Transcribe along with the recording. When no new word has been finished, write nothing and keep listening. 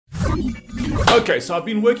Okay, so I've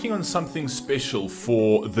been working on something special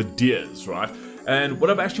for the Deers, right? And what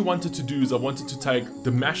I've actually wanted to do is I wanted to take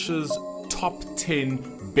Dimash's top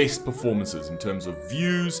 10 best performances in terms of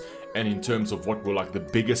views and in terms of what were like the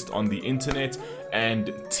biggest on the internet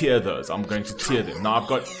and tier those. I'm going to tier them. Now I've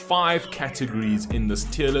got 5 categories in this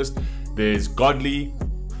tier list. There's godly,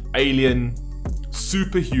 alien,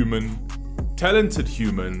 superhuman, talented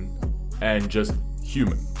human, and just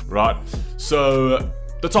human, right? So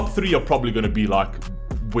the top 3 are probably going to be like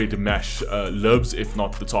where Dimash lives, if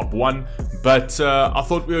not the top 1. But I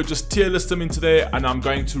thought we would just tier list them into there, and I'm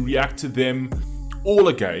going to react to them all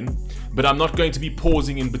again. But I'm not going to be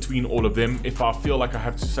pausing in between all of them. If I feel like I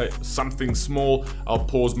have to say something small, I'll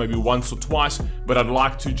pause maybe once or twice. But I'd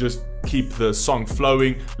like to just keep the song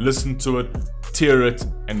flowing, listen to it, tier it,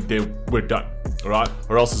 and then we're done. Alright?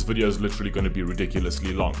 Or else this video is literally going to be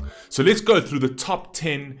ridiculously long. So let's go through the top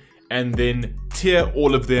 10 and then tier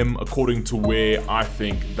all of them according to where I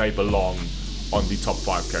think they belong on the top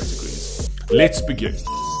 5 categories. Let's begin.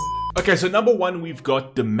 Okay, so number 1, we've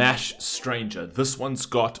got Dimash Stranger. This one's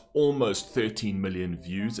got almost 13 million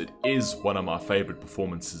views. It is one of my favorite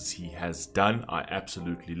performances he has done. I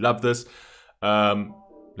absolutely love this.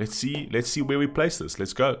 Let's see where we place this.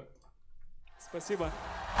 Let's go. Спасибо.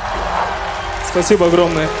 Спасибо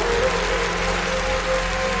огромное.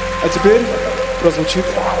 А теперь прозвучит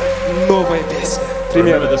новая песня. I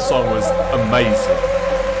remember this song was amazing.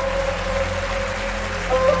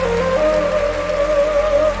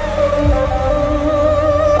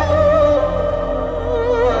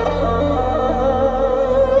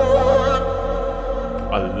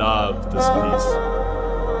 I love this piece.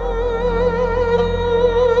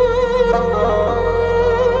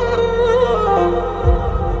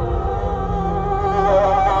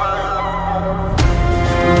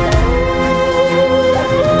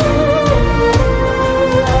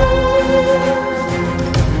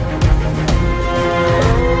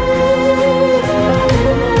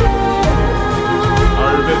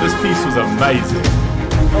 Piece was amazing.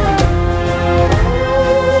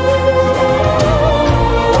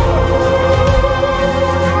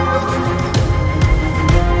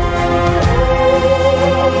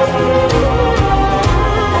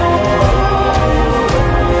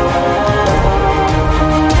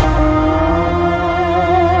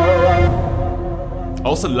 I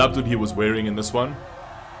also loved what he was wearing in this one.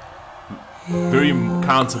 Very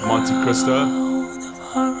Count of Monte Cristo.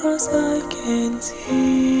 As I can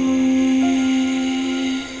see,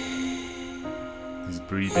 his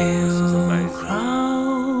breathing, this is amazing.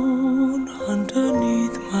 Crown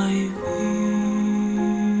underneath my feet.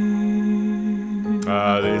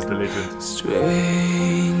 Ah, there's the legend.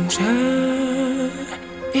 Stranger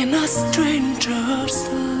in a stranger's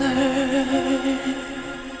land.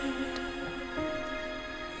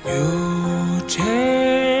 New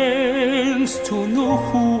chance to know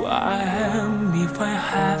who I am. If I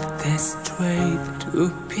have the strength to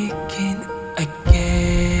begin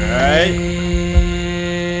again.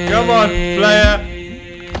 Hey. Come on, player.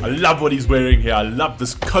 I love what he's wearing here. I love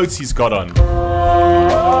this coat he's got on.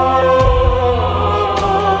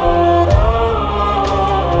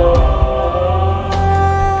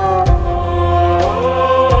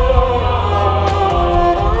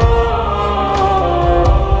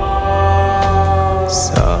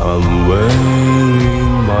 Somewhere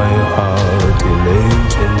in my heart, in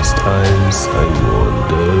ancient times, I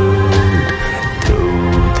wondered.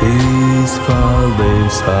 Through these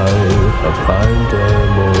valleys, I have found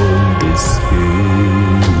them on this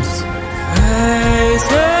hills.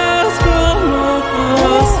 Faces from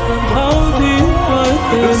across, and how deep I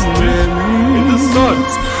in the sun.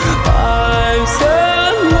 I've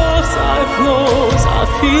and lost, I've lost, I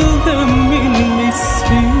feel them in me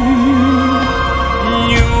sing.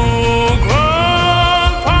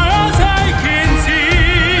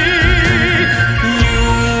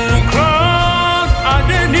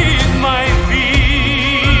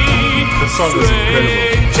 The song is incredible.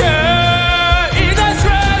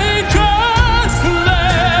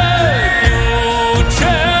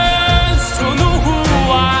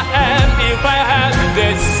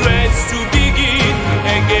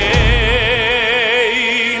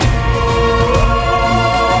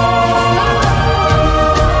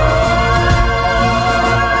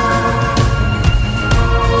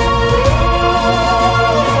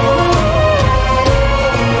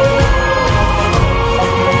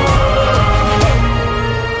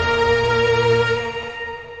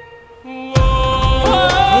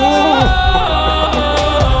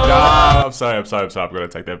 I'm sorry, I'm gonna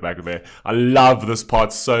take that back a bit. I love this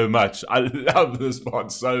part so much. I love this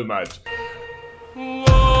part so much.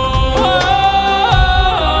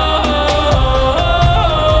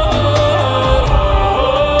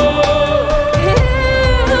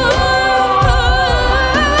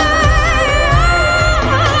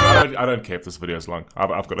 if this video is long.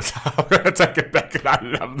 I've got to take it back, and I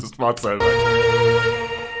love this part so much.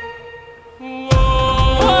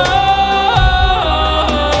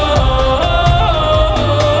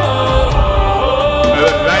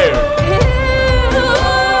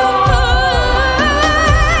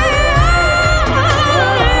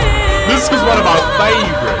 This is one of my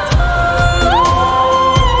favorites.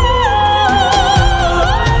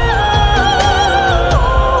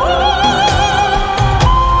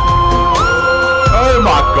 Oh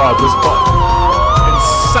my god, this part.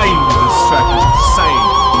 Insane, this track is insane.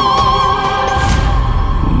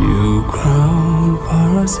 New crown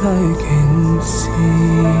far as I can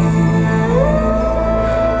see.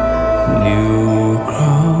 New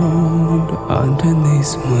ground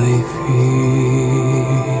underneath my feet.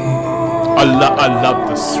 I love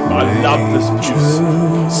this. I love this piece.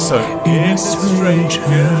 So in a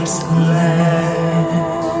stranger's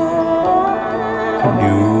land.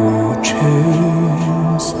 New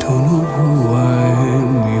chance, don't know who I am.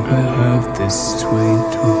 We will have this strength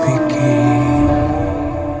to begin.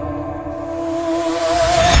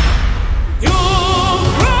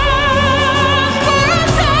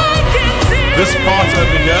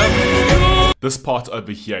 This part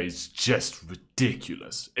over here is just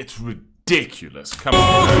ridiculous. It's ridiculous. Come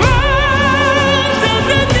on.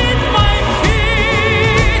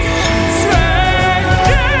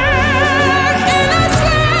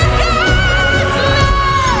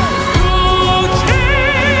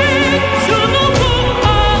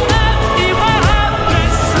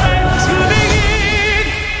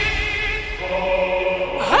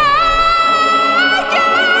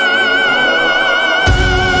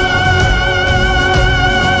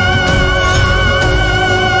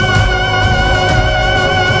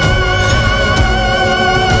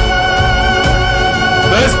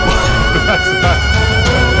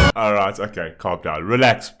 Alright, okay, calm down.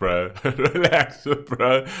 Relax, bro. Relax,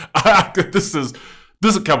 bro.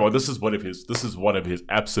 Come on, this is one of his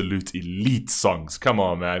absolute elite songs. Come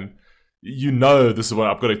on, man. You know this is what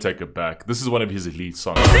I've got to take it back. This is one of his elite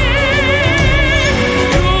songs.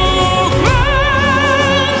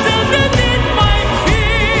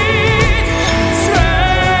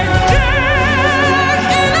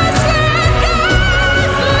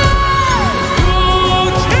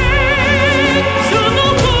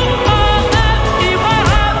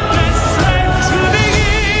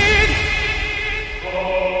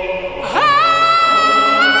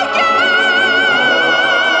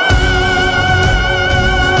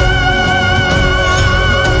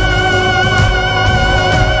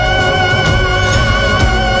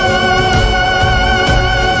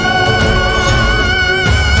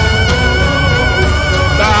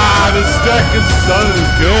 It's so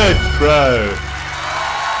good, bro.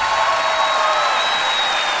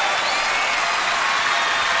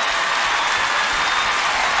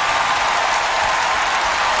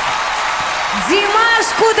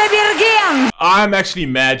 Dimash Kudaibergen. I'm actually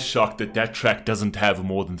mad shocked that that track doesn't have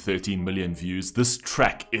more than 13 million views. This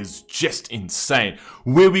track is just insane.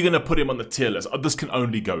 Where are we going to put him on the tier list? Oh, this can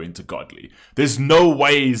only go into Godly. There's no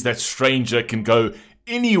ways that Stranger can go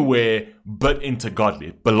anywhere but into Godly.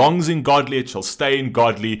 It belongs in Godly. It shall stay in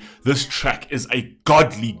Godly. This track is a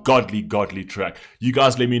godly track. You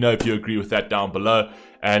guys let me know if you agree with that down below.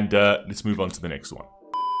 And let's move on to the next one.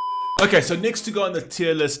 Okay, so next to go on the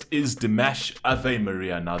tier list is Dimash Ave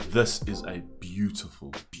Maria. Now this is a beautiful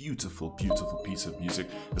piece of music.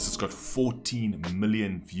 This has got 14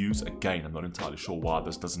 million views. Again, I'm not entirely sure why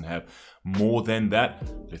this doesn't have more than that.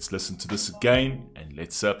 Let's listen to this again and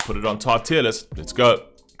let's put it onto our tier list. Let's go.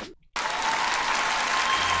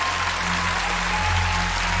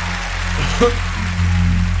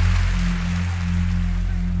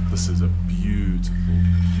 This is a beautiful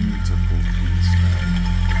piece, man.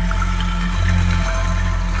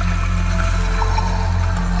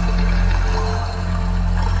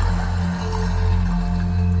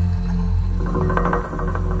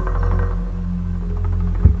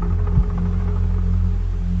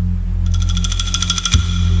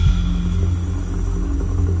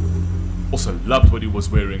 Also loved what he was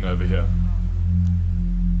wearing over here.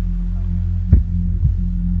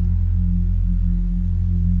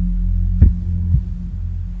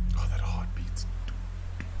 Oh, that heartbeat.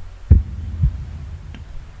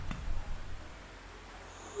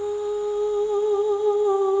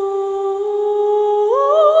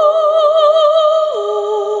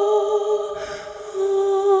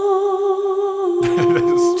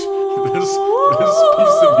 this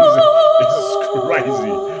piece of music is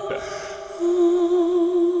crazy.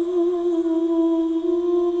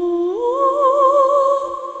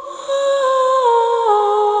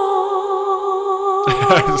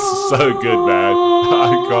 It's so good, man.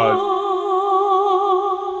 Oh god.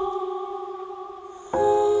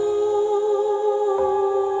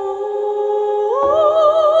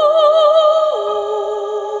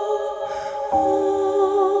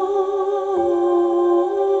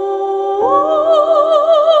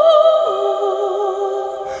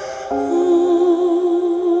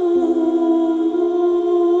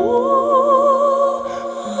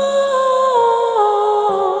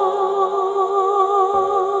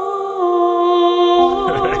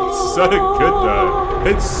 So good though.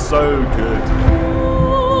 It's so good.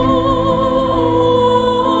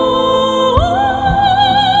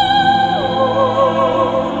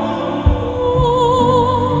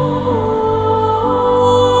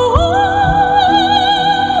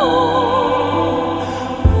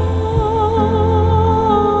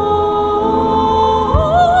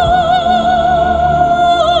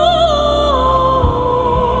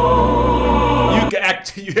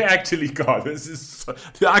 You actually can't. This is so,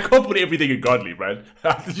 I can't put everything in godly, man.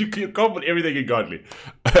 You can't put everything in godly.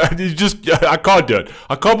 You just I can't do it.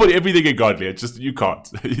 I can't put everything in godly. It's just you can't.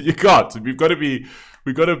 You can't. We've got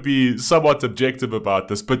to be somewhat objective about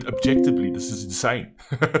this. But objectively, this is insane.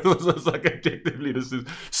 It's like objectively, this is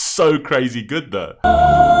so crazy good though.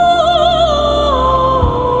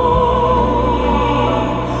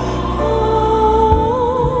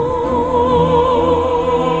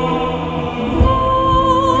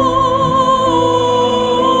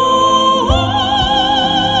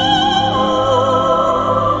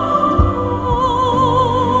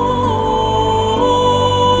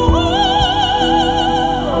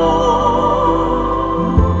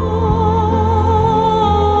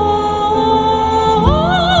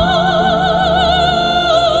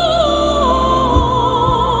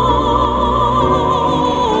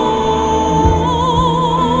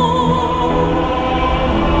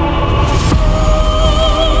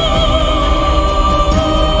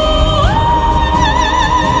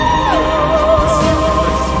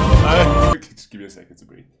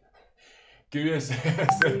 Give me a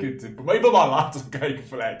second. Maybe my lights are going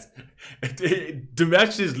flat.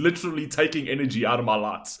 Dimash is literally taking energy out of my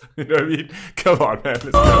lights. You know what I mean? Come on, man.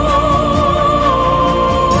 Let's go.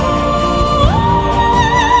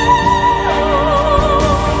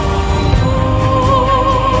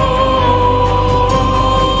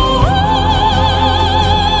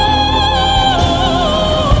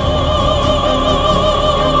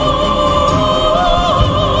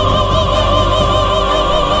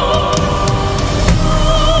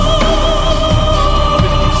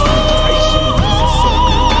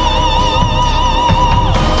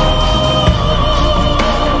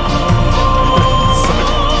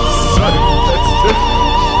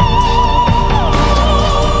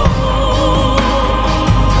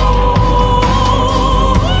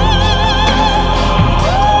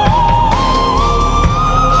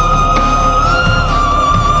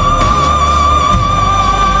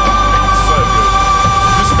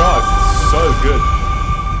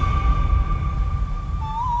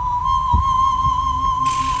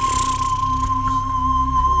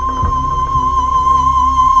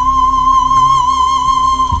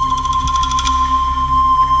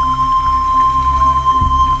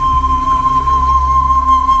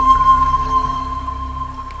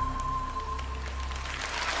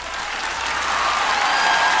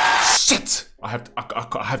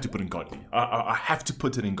 I have to put in godly. I have to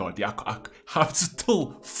put it in godly. I'm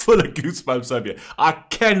still full of goosebumps over here. I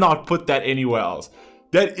cannot put that anywhere else.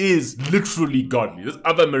 That is literally godly. This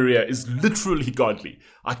other Maria is literally godly.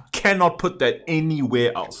 I cannot put that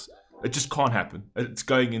anywhere else. It just can't happen. It's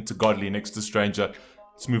going into godly next to stranger.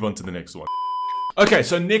 Let's move on to the next one. Okay,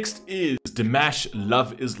 so next is Dimash,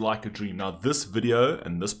 Love is Like a Dream. Now this video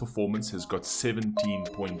and this performance has got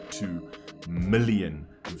 17.2 million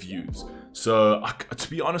views. So to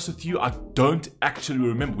be honest with you, I don't actually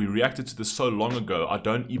remember. We reacted to this so long ago, I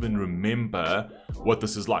don't even remember what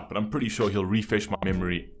this is like, but I'm pretty sure he'll refresh my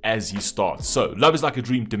memory as he starts. So Love is Like a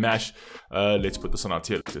Dream, Dimash. Let's put this on our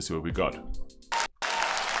tier list. Let's see what we got.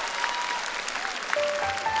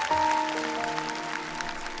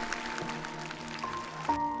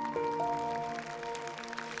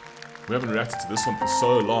 We haven't reacted to this one for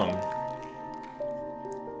so long.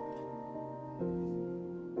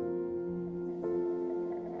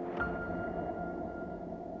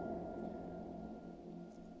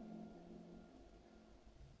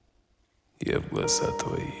 Я в глаза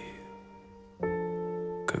твои,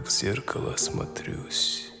 как в зеркало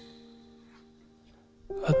смотрюсь.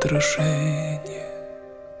 Отражение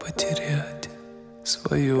потерять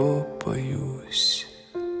свое боюсь.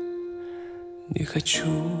 Не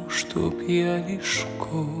хочу, чтоб я лишь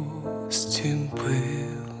гостем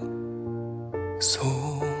был в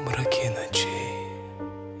сумраке ночей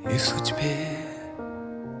и в судьбе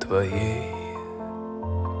твоей.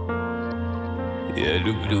 Я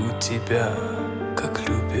люблю тебя, как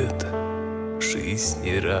любят в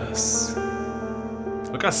жизни раз.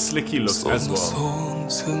 Look how slick he looks as Словно well.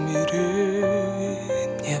 солнце в мире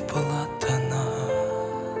не было до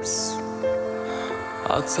нас.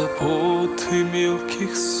 От забот и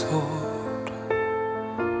мелких ссор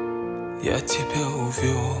я тебя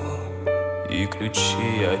увел, и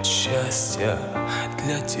ключи от счастья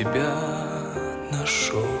для тебя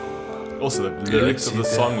нашел. Also, the lyrics of the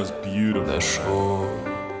song was beautiful. Нашел.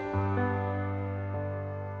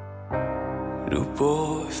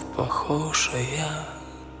 Любовь похожая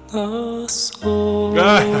на сон.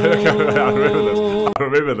 I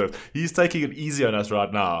remember this. He's taking it easy on us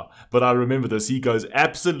right now, but I remember this. He goes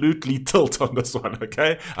absolutely tilt on this one,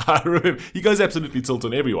 okay? I remember he goes absolutely tilt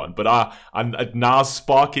on everyone, but I'm now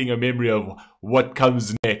sparking a memory of what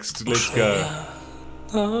comes next. Let's go.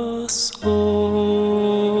 На сон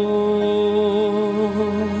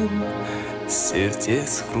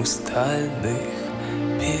сердец хрустальных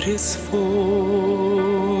перезвон.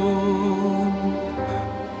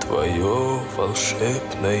 Твое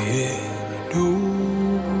волшебное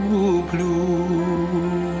люблю.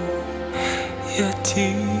 Я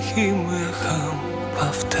тихим эхом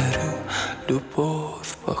повторю.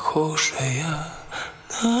 Любовь похожая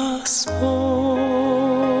на сон.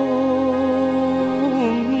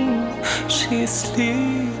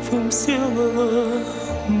 Счастливым сделала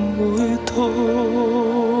мой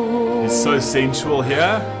дом. He's so sensual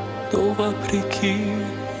here. Но вопреки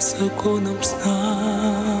законам сна,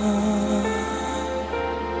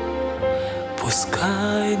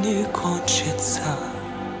 пускай не кончится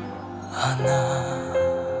она.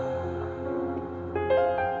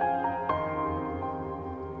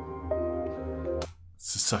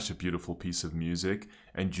 This is such a beautiful piece of music,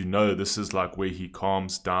 and you know this is like where he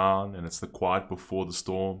calms down, and it's the quiet before the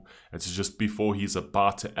storm. It's just before he's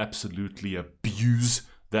about to absolutely abuse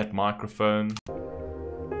that microphone.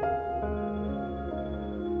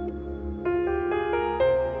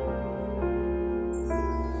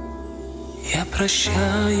 Я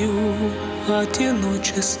прощаю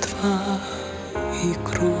одиночество и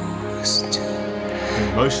грусть. The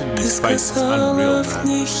emotion in Ты his face is сказала, unreal, в man.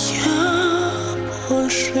 них я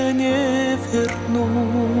больше не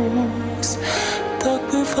вернусь. Так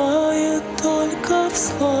бывает только в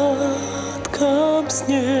сладком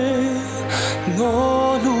сне.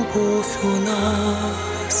 Но любовь у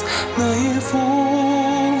нас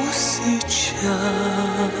наяву сейчас.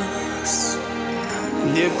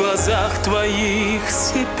 Мне в глазах твоих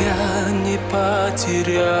себя не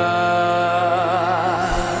потерять.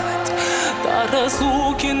 До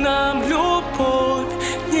разлуки нам любовь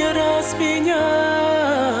не разменять.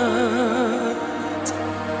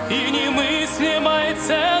 И немыслимой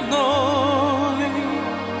ценой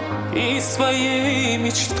и своей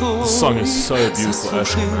мечтой This song is so beautiful,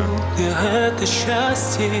 заслужил я это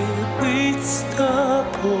счастье быть с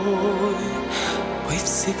тобой. Быть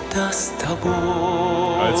всегда с тобой.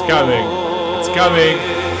 Oh, it's coming. It's coming.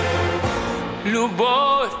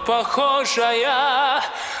 Любовь похожая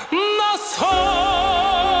на сон.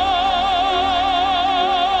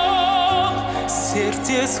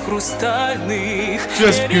 Сердец хрустальных.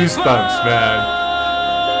 Just goosebumps, man.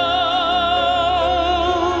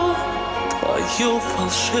 Твое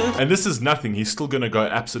волшебное. And this is nothing. He's still gonna go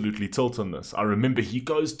absolutely tilt on this. I remember he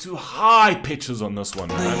goes to high pitches on this one,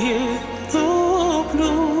 man.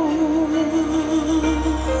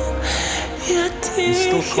 He's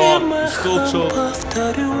still calm. He's still chill.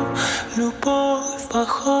 Повторю, любовь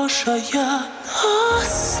похожая на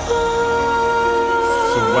сон.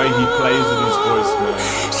 The way he plays with his voice, man.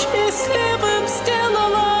 Счастливым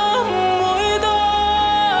сделала мой дом.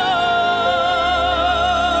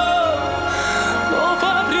 Но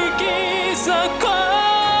вопреки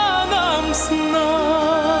законам сна,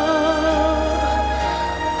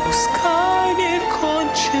 пускай не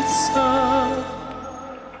кончится.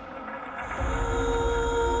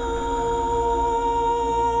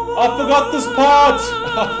 I forgot this part!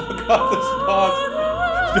 I forgot this part!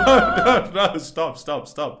 No,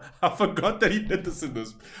 stop. I forgot that he did this in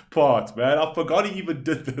this part, man. I forgot he even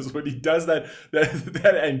did this when he does that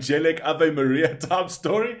angelic Ave Maria type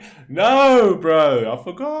story. No, bro, I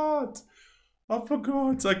forgot.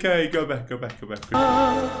 Okay, go back.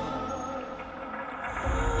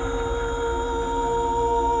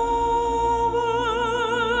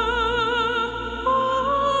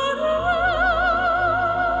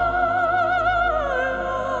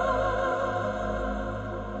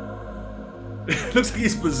 looks like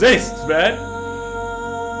he's possessed, man.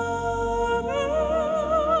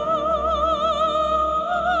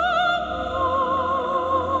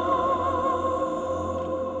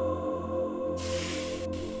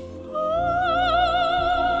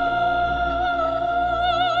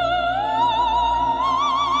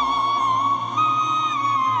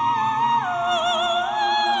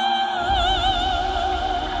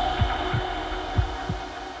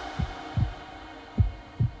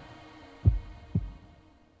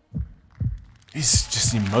 His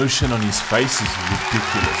just emotion on his face is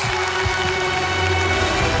ridiculous.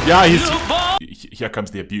 Yeah, here comes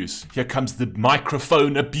the abuse. Here comes the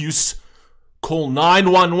microphone abuse. Call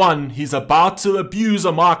 911. He's about to abuse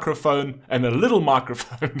a microphone and a little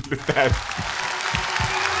microphone with that.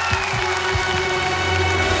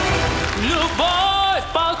 Любовь,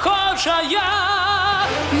 похожая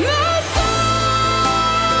на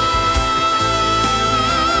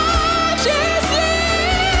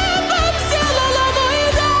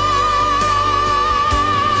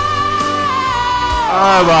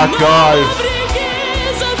Oh my God.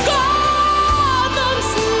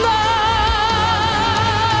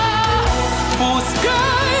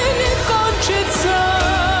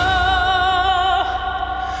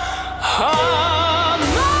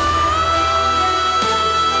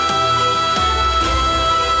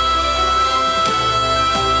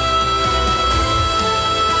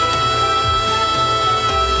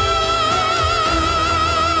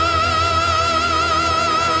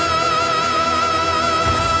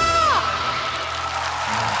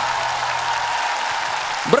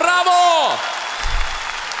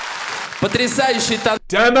 Потрясающий танц.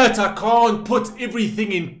 Damn it, I can't put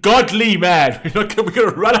everything in godly, man. We're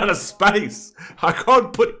gonna run out of space. I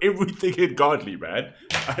can't put everything in godly, man.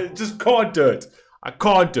 I just can't do it. I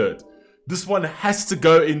can't do it. This one has to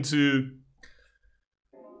go into...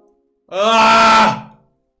 I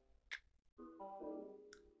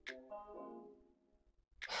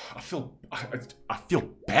feel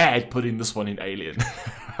bad putting this one in Alien.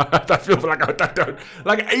 I feel like I don't...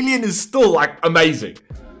 Like, Alien is still, like, amazing.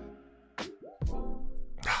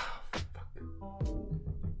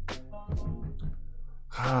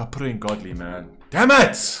 Put it in godly, man. Damn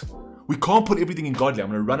it! We can't put everything in godly. I'm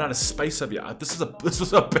gonna run out of space over here. This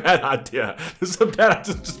was a bad idea. This is a bad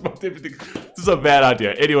idea. Just put everything. This is a bad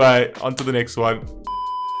idea. Anyway, on to the next one.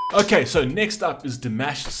 Okay, so next up is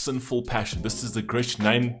Dimash Sinful Passion. This is the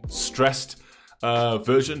Greshnaya strast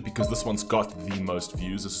version because this one's got the most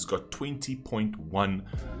views. This has got 20.1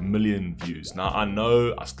 million views. Now I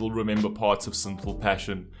know I still remember parts of Sinful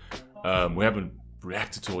Passion. We haven't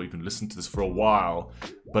reacted to or even listened to this for a while,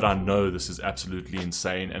 but I know this is absolutely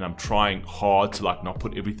insane, and I'm trying hard to like not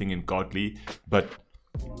put everything in godly, but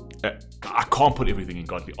I can't put everything in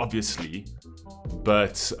godly, obviously.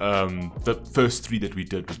 But the first three that we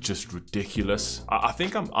did was just ridiculous. I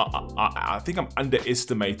think I'm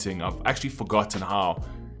underestimating. I've actually forgotten how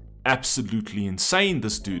absolutely insane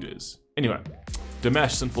this dude is. Anyway,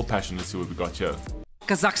 Dimash Sinful Passion. Let's see what we got here.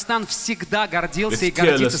 Казахстан всегда гордился и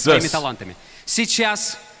гордится своими талантами.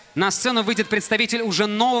 Сейчас на сцену выйдет представитель уже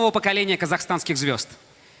нового поколения казахстанских звезд.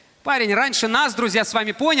 Парень раньше нас, друзья, с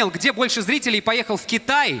вами понял, где больше зрителей, поехал в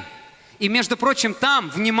Китай. И, между прочим, там,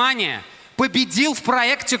 внимание, победил в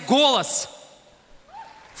проекте «Голос».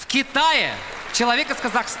 В Китае человек из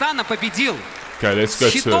Казахстана победил. С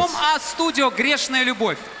хитом А-студио «Грешная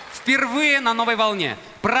любовь». Впервые на новой волне.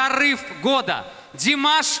 Прорыв года.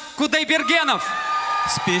 Димаш Кудайбергенов.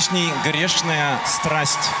 С песней «Грешная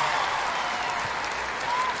страсть».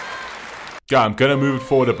 Yeah, I'm gonna move it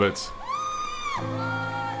forward a bit.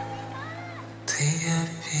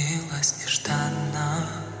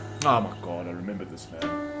 Oh my God, I remember this, man.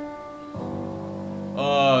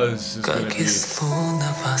 Oh, this is gonna be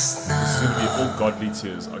all godly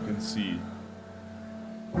tears, I can see.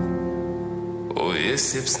 О,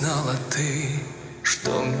 если б знала ты,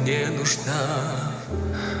 что мне нужна.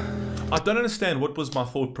 I don't understand what was my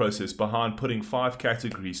thought process behind putting 5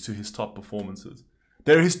 categories to his top performances.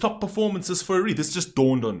 They're his top performances for a reason. This just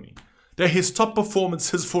dawned on me. They're his top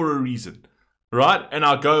performances for a reason. Right? And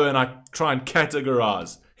I go and I try and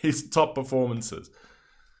categorize his top performances.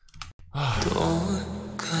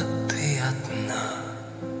 Только ты одна.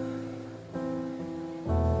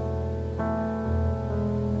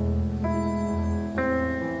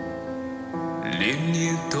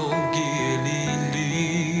 Линии долгие лили.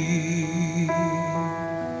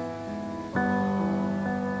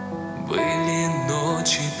 Были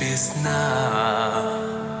ночи без сна.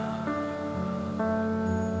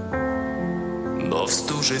 Но в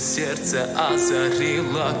стуже сердце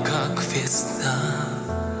озарило, как весна.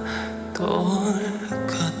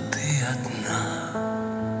 Только ты одна.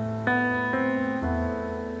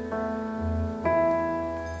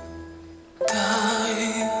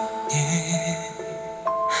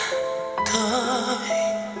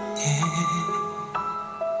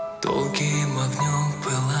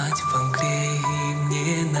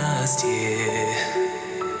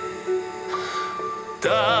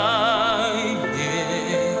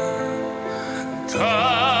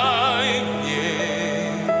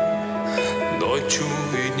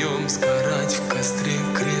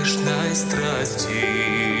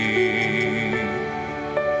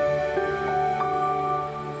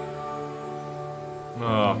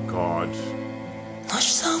 Oh, God.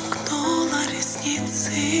 Ночь сомкнула ресницы,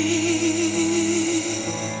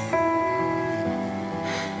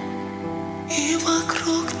 и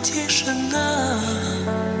вокруг тишина.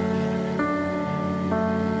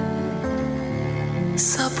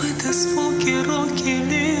 Забыты звуки, руки,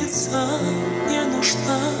 лица. Мне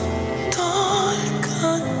нужна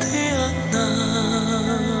только ты одна.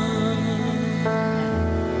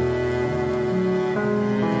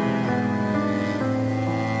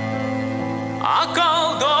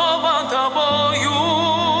 Околдован тобою,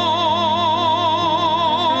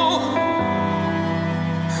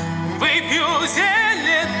 выпью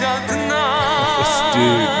зелье до дна.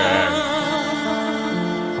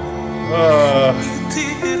 И ты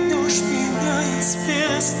вернешь меня из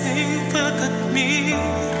бездны в этот мир.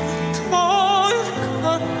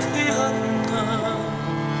 Только ты одна.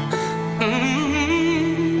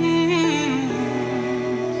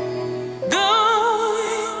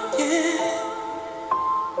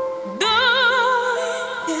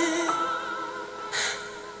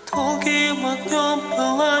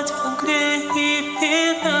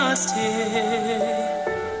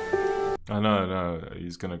 I know,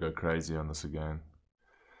 he's gonna go crazy on this again.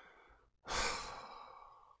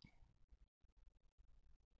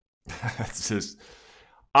 It's just,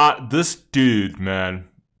 this dude, man.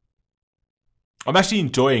 I'm actually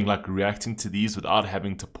enjoying like reacting to these without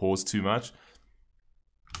having to pause too much.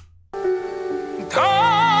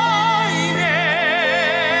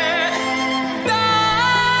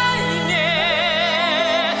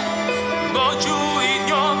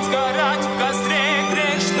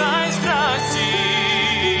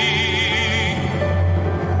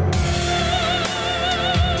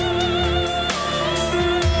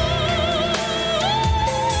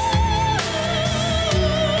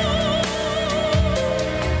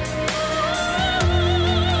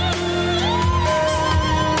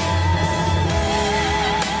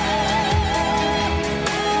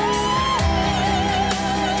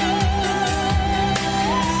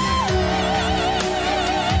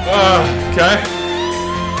 Okay.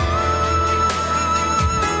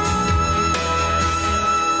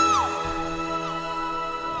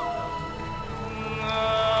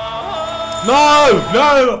 No!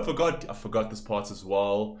 I forgot this part as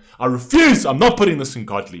well. I refuse! I'm not putting this in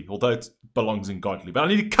godly, although it belongs in godly. But I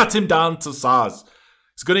need to cut him down to size.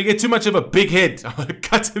 He's gonna get too much of a big head. I'm gonna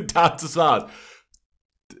cut him down to size.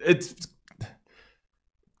 It's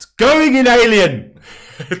going in alien.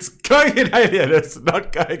 It's going in alien. It's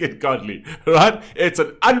not going in godly. Right? It's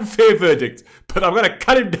an unfair verdict. But I'm gonna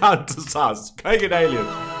cut him down to size. It's going in alien.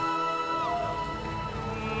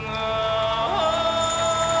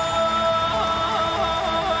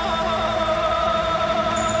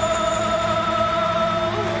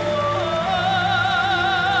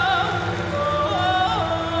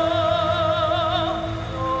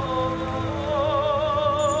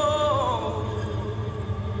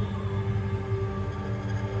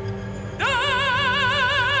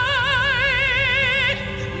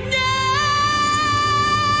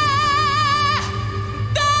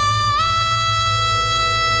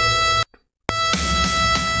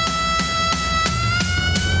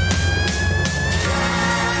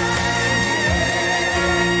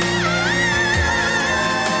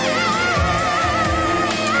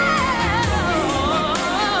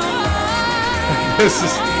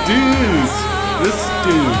 This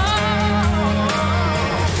dude.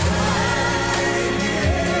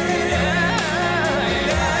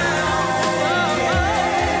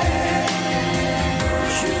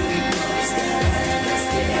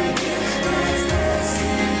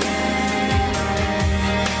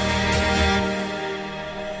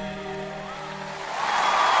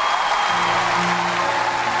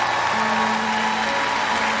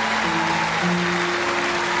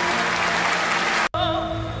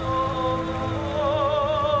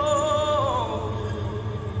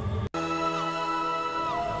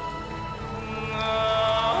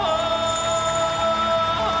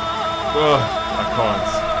 I can't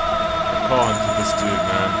with this dude,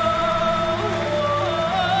 man.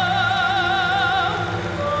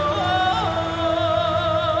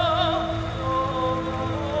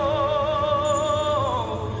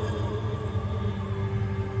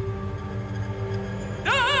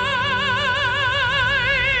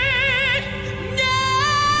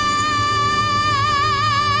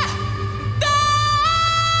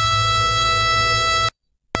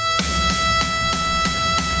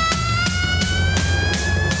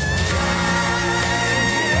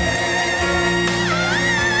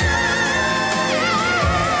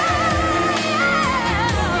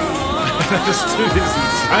 This dude is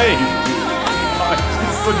insane. I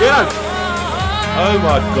forget. Oh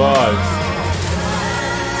my god.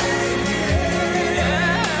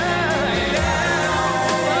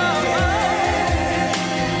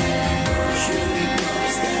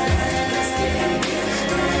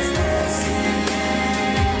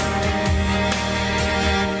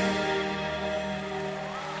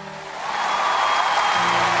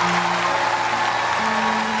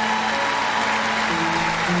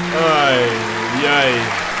 Yay.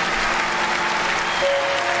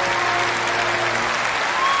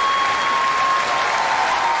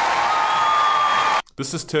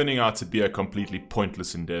 This is turning out to be a completely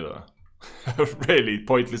pointless endeavor. Really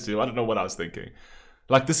pointless. I don't know what I was thinking.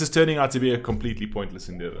 Like, this is turning out to be a completely pointless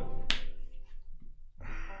endeavor.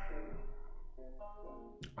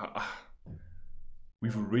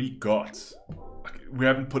 We've already got. We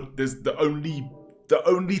haven't put. There's the only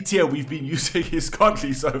tier we've been using is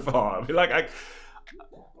godly so far. I mean, like,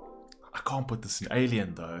 I can't put this in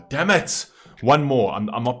alien though. Damn it! One more. I'm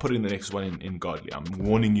not putting the next one in godly. I'm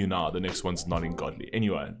warning you now. The next one's not in godly.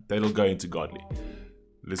 Anyway, that'll go into godly.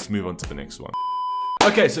 Let's move on to the next one.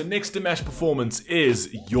 Okay, so next Dimash performance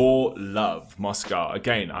is Your Love, Moscow.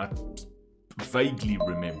 Again, I vaguely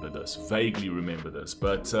remember this,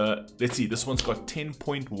 but let's see. This one's got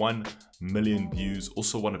 10.1 million views.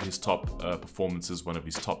 Also one of his top performances, one of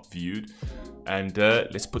his top viewed. And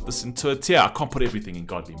let's put this into a tier. I can't put everything in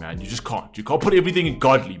godly, man. You just can't. You can't put everything in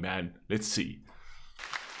godly, man. Let's see.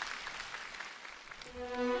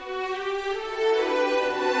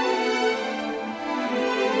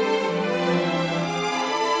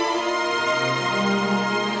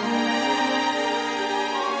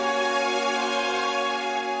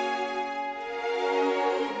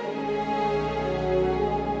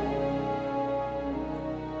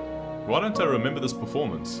 Why don't I remember this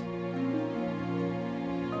performance?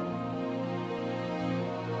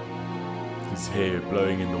 His hair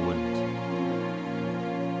blowing in the wind.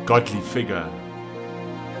 Godly figure.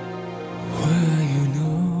 Well, you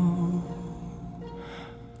know,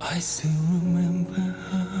 I still remember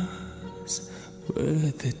us.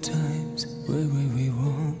 Were the times where we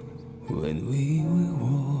won, when we were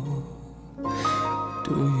war.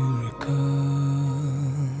 Do you recall?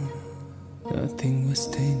 Nothing was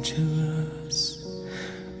dangerous.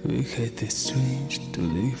 We had the strength to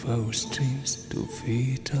live our streams, to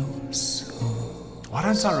feed our soul. Why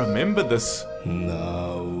don't I remember this?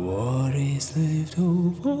 Now what is left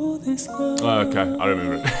over this love? Oh, okay, I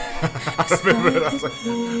remember it. I remember it. I was like,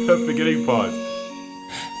 the beginning part.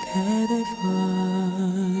 That I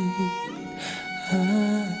find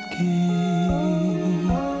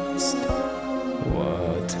against.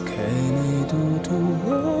 What can I do to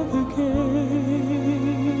love again?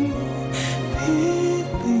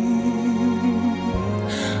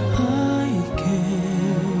 I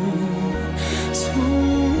can so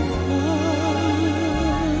far.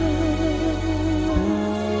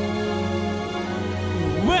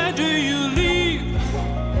 Where do you live?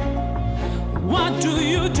 What do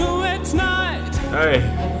you do at night? Hey.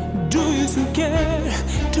 Do you still care?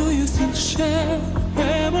 Do you still share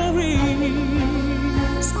memories?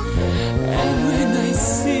 And when I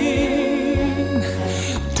sing,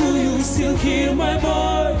 do you still hear my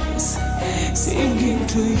voice? Singing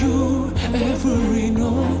to you every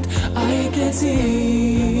note I can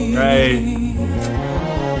sing. Hey.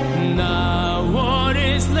 Now what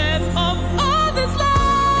is left of all this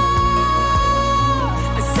love?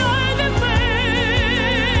 A silent pain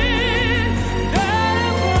that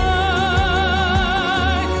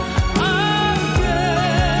I find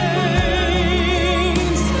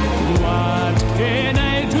against. What can I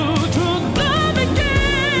do to love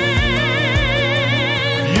again?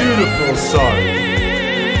 Beautiful song.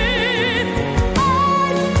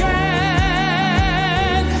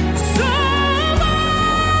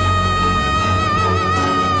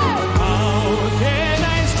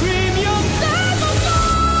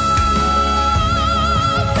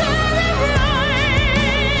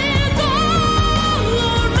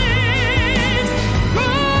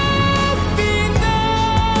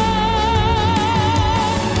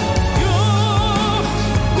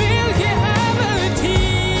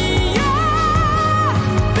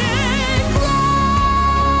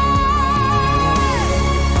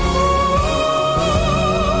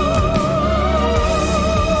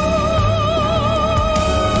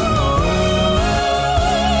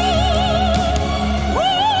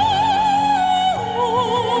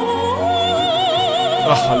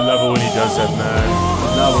 Oh, I love it when he does that, man.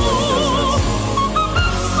 I love it when he does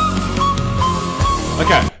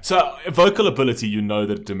that. Okay, so vocal ability, you know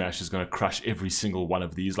that Dimash is going to crush every single one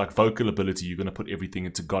of these. Like, vocal ability, you're going to put everything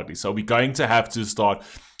into godly. So we're going to have to start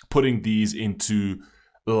putting these into,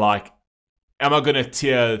 like, am I going to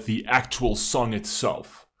tier the actual song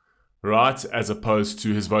itself, right? As opposed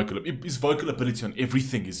to his vocal ability on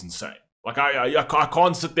everything is insane. Like, I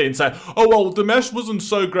can't sit there and say, oh, well, Dimash wasn't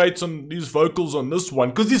so great on these vocals on this one,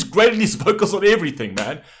 because he's great at these vocals on everything,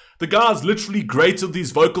 man. The guy's literally great at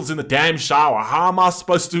these vocals in the damn shower. How am I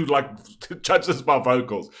supposed to, like, judge this by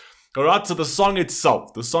vocals? Alright, so the song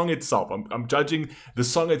itself, I'm judging the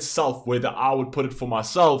song itself, whether I would put it for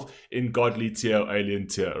myself in godly tier or alien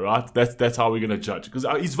tier, right? That's how we're gonna judge, because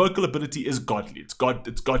his vocal ability is godly. It's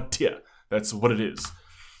God tier. That's what it is.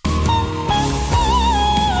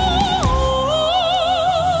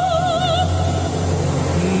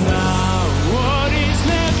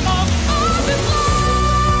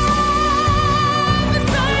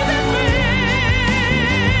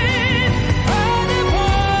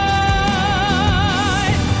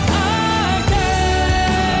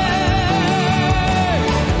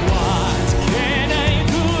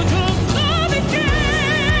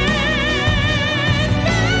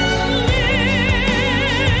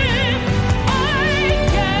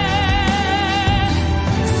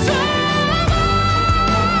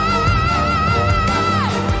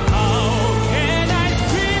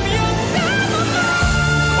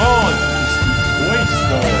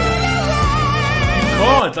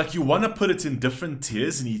 Like, you want to put it in different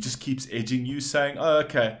tiers and he just keeps edging you, saying, oh,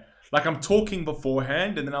 okay, like, I'm talking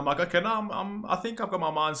beforehand and then I'm like, okay, no, I think I've got my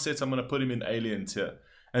mindset, I'm going to put him in alien tier.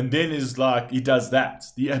 And then is like, he does that,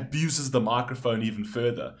 he abuses the microphone even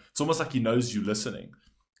further. It's almost like he knows you listening.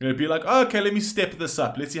 You know, be like, oh, okay, let me step this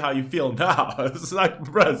up, let's see how you feel now. It's like,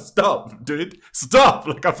 bro, stop, dude, stop.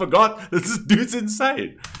 Like, I forgot, this dude's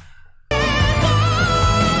insane.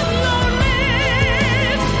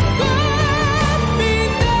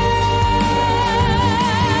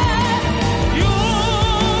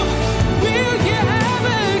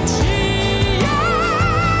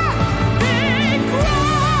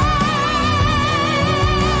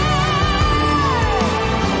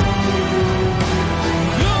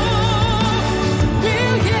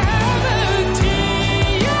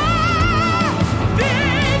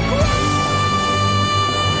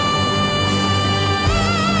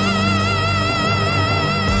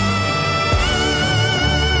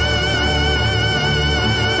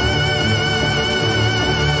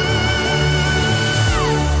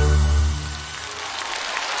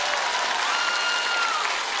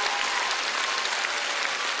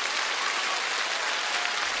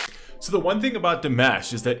 So the one thing about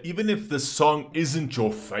Dimash is that even if the song isn't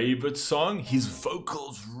your favorite song, his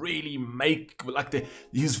vocals really make, like,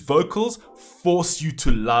 his vocals force you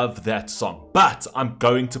to love that song. But I'm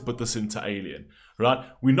going to put this into Alien, right?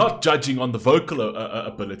 We're not judging on the vocal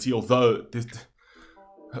ability, although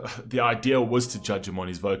the idea was to judge him on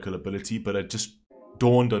his vocal ability, but it just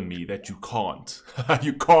dawned on me that you can't.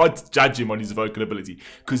 You can't judge him on his vocal ability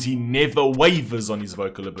because he never wavers on his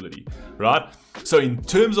vocal ability, right? So in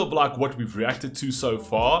terms of like what we've reacted to so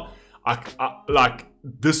far, I like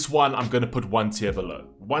this one, I'm gonna put one tier below.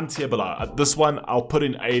 One tier below. This one I'll put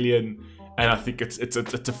in Alien, and I think it's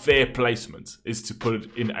a fair placement is to put it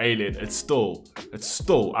in Alien. It's still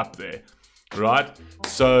up there, right?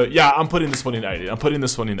 So yeah, I'm putting this one in Alien. I'm putting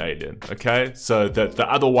this one in Alien. Okay, so the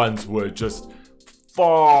other ones were just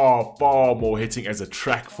far more hitting as a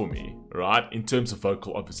track for me, right? In terms of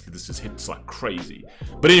vocal, obviously this just hits like crazy.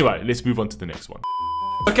 But anyway, let's move on to the next one.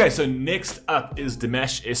 Okay, so next up is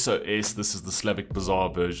Dimash S.O.S. This is the Slavic Bazaar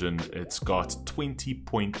version. It's got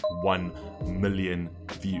 20.1 million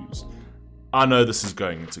views. I know this is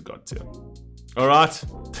going into God tier. Alright?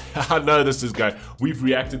 I know this is going. We've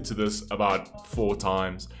reacted to this about 4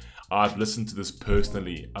 times. I've listened to this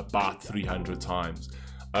personally about 300 times.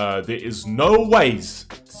 There is no ways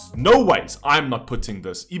I'm not putting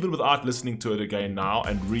this, even without listening to it again now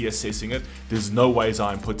and reassessing it, there's no ways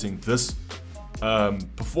I'm putting this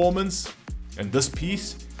performance and this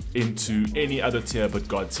piece into any other tier but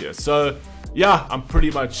God tier. So yeah, I'm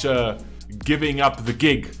pretty much giving up the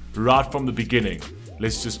gig right from the beginning.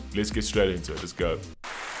 Let's get straight into it. Let's go.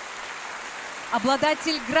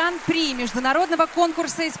 Обладатель гран-при международного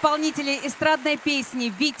конкурса исполнителей эстрадной песни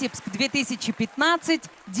 «Витебск 2015»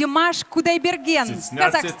 Димаш Кудайберген,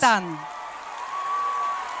 Казахстан.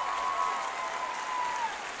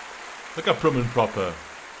 Look how prim and proper.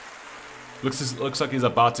 Looks like he's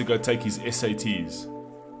about to go take his SATs.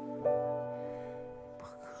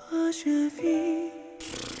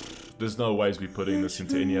 There's no ways we're putting this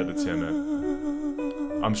into any other tier,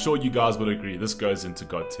 man. I'm sure you guys would agree. This goes into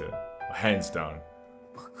God tier. Hands down.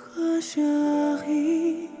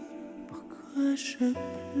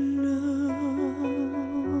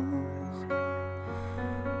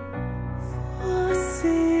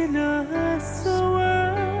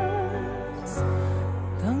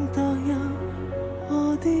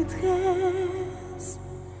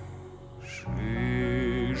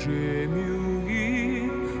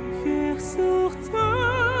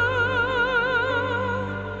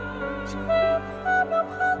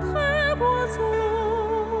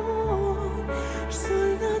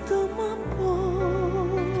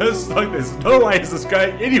 Just like there's no way this is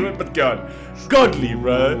going anywhere but God. Godly,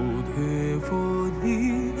 bro.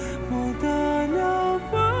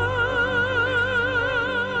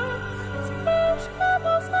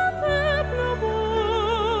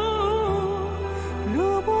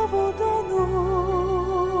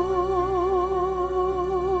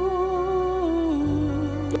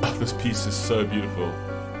 Oh, this piece is so beautiful.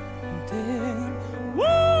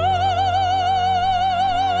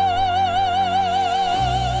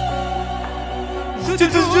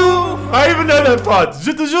 I even know that part. It's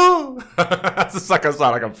like I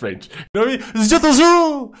sound like I'm French. You know what I mean?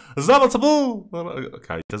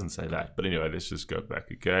 Okay, he doesn't say that. But anyway, let's just go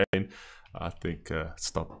back again. I think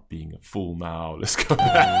stop being a fool now. Let's go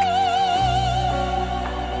back.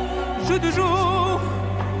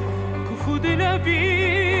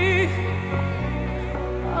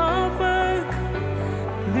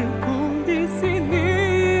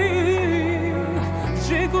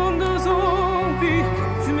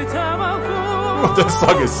 Oh, this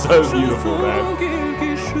song is so beautiful, man.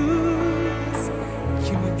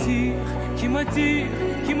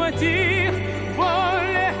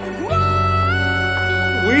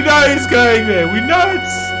 We know he's going there. We know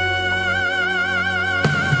it's.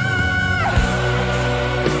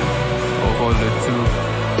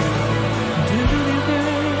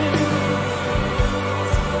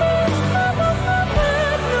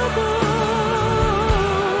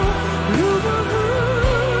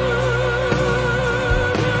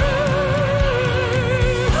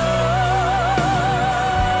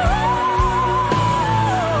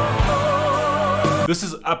 This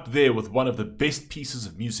is up there with one of the best pieces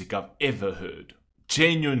of music I've ever heard.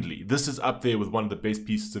 Genuinely, this is up there with one of the best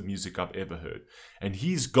pieces of music I've ever heard. And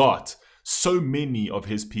he's got so many of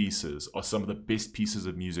his pieces are some of the best pieces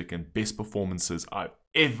of music and best performances I've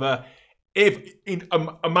ever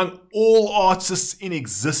among all artists in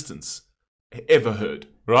existence ever heard.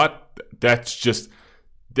 Right? That's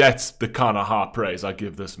the kind of high praise I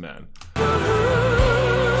give this man.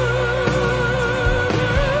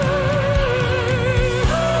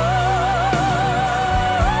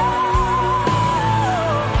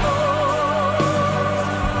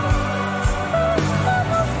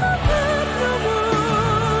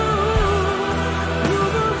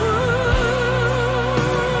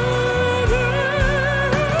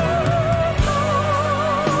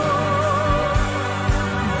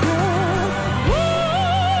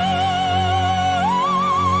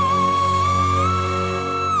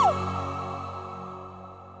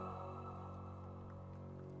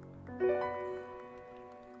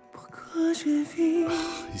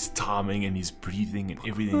 His timing and his breathing and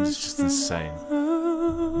everything is just insane.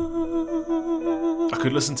 I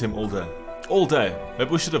could listen to him all day. All day. Maybe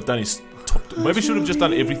we should have done his top. Maybe we should have just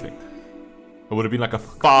done everything. It would have been like a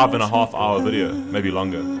 5.5 hour video. Maybe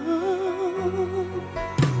longer.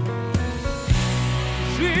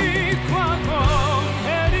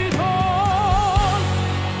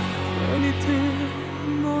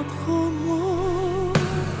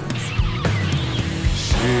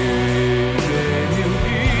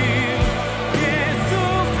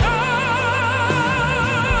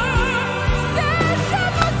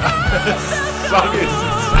 This song is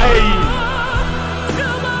insane.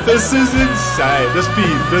 This is insane. This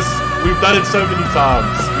beat, we've done it so many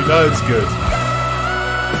times. We know it's good.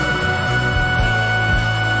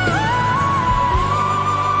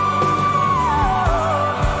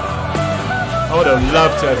 I would have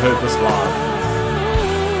loved to have heard this live.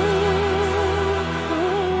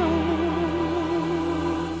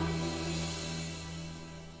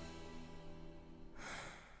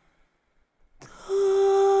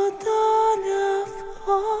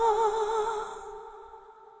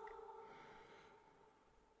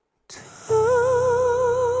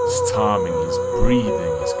 His timing, his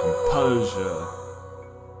breathing, his composure.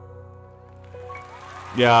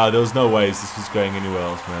 Yeah, there was no ways this was going anywhere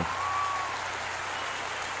else, man.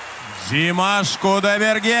 Dimash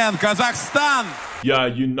Kudaibergen, Kazakhstan! Yeah,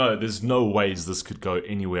 you know, there's no ways this could go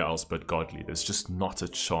anywhere else but godly. There's just not a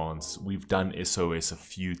chance. We've done S.O.S a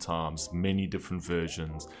few times, many different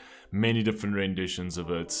versions, many different renditions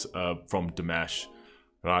of it from Dimash,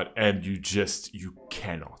 right? And you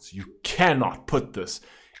cannot put this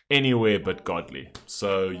anywhere but godly.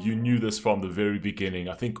 So you knew this from the very beginning.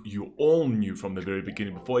 I think you all knew from the very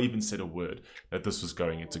beginning, before I even said a word, that this was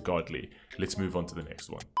going into godly. Let's move on to the next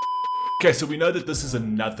one. Okay, so we know that this is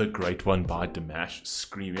another great one by Dimash,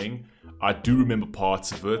 Screaming. I do remember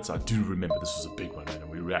parts of it. I do remember this was a big one, man,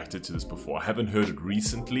 and we reacted to this before. I haven't heard it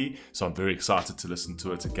recently, so I'm very excited to listen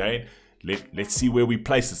to it again. Let's see where we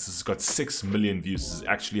place this. This has got 6 million views. This is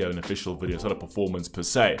actually an official video. It's not a performance per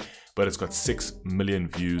se, but it's got 6 million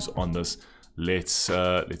views on this. Let's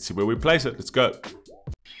see where we place it. Let's go.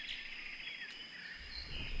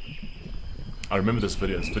 I remember this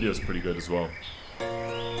video. This video is pretty good as well.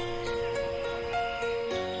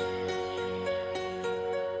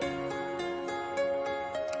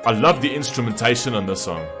 I love the instrumentation on this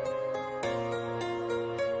song.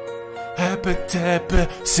 Okay,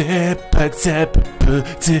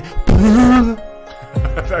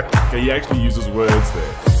 he actually uses words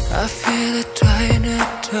there. I feel it trying to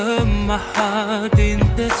turn my heart in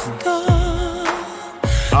the storm.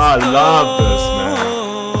 I love this,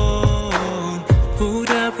 man. Put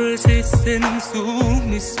up resistance to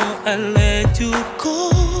me, so I let you go.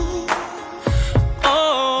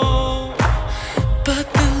 Oh,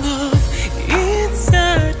 but the love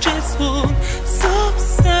inside just won't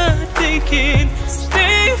subside. They can't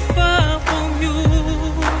stay far from you.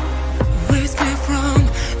 Raise me from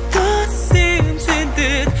the sins and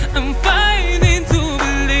that I'm fighting to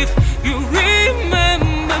believe you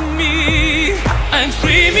remember me. I'm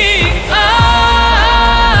screaming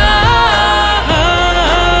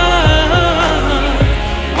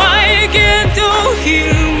why can't you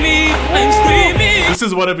hear me? I'm screaming. This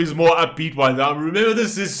is one of his more upbeat ones. I remember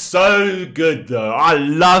this is so good though. I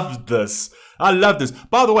love this. I love this.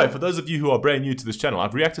 By the way, for those of you who are brand new to this channel,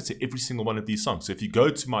 I've reacted to every single one of these songs. So if you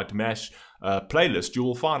go to my Dimash playlist, you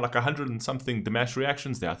will find like 100 and something Dimash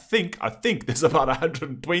reactions there. I think there's about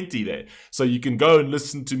 120 there. So you can go and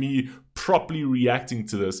listen to me properly reacting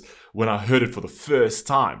to this when I heard it for the first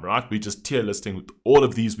time, right? We're just tier listing with all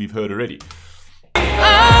of these we've heard already.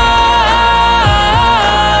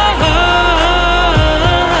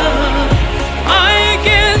 I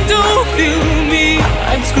can't do feel me.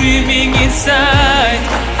 I'm screaming inside.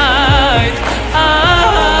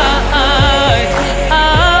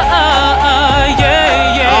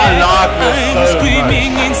 Yeah, yeah. I love this I'm so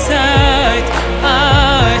screaming much. inside.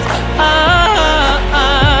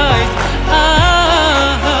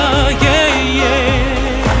 Yeah, yeah.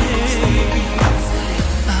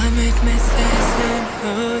 I make mistakes and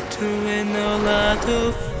hurt you in a lot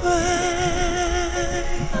of ways.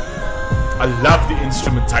 I love the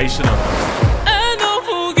instrumentation of this. And no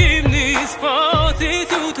forgiveness forces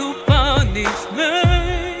you to punish me.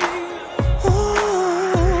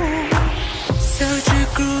 Ooh, such a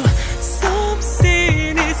gruesome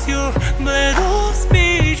sin is your blood of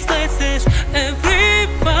speech that says every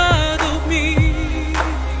part of me.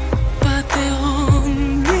 But the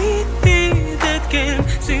only thing that can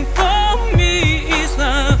sing for me is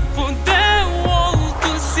love for the world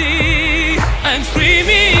to see. I'm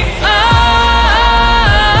screaming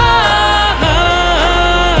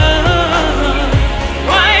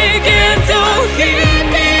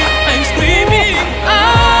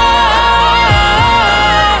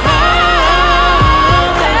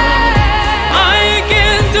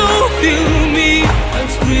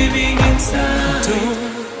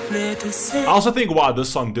I also think why this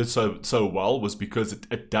song did so well was because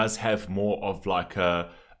it does have more of like a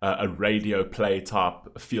radio play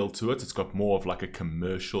type feel to it. It's got more of like a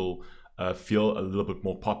commercial feel, a little bit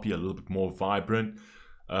more poppy, a little bit more vibrant.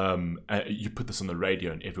 You put this on the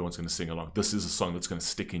radio and everyone's going to sing along. This is a song that's going to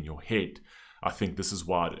stick in your head. I think this is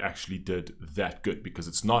why it actually did that good, because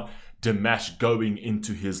it's not Dimash going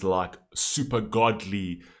into his like super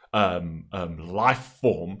godly life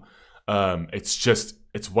form.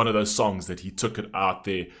 It's one of those songs that he took it out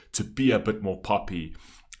there to be a bit more poppy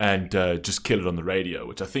and just kill it on the radio,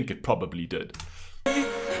 which I think it probably did.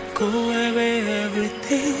 Go away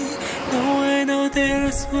everything. No, I know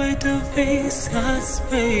there's way to face us,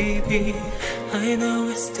 baby. I know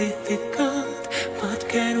it's difficult, but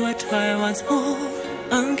can we try once more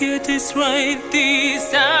and get this right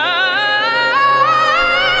this time?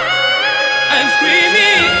 I'm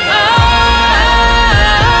screaming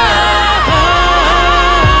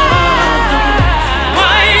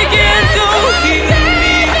why can't you hear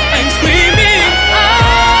me? I'm screaming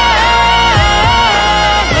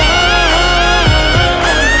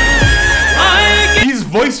His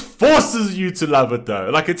voice forces you to love it though.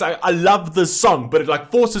 Like I love this song, but it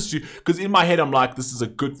like forces you, because in my head I'm like, this is a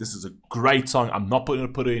great song. I'm not gonna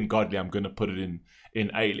put it in godly, I'm gonna put it in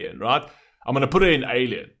alien, right? I'm gonna put it in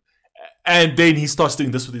alien. And then he starts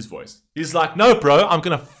doing this with his voice. He's like, no, bro, I'm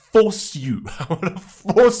going to force you. I want to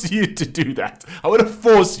force you to do that. I want to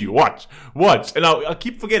force you. Watch. And I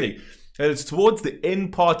keep forgetting. And it's towards the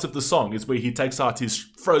end part of the song is where he takes out his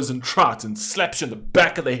frozen trout and slaps you in the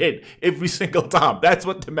back of the head every single time. That's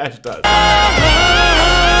what Dimash does. I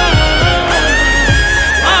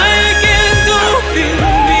can't feel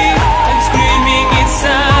me. I'm screaming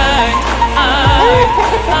inside.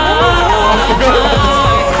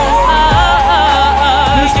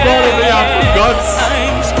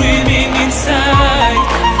 I'm screaming inside.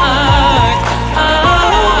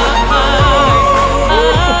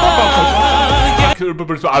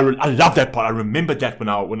 I love that part. I remember that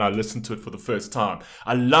when I listened to it for the first time.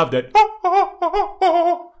 I love that.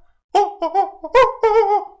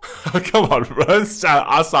 Come on, bro. I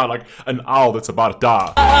sound like an owl that's about to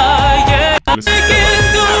die. I'm screaming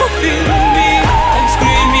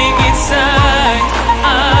inside.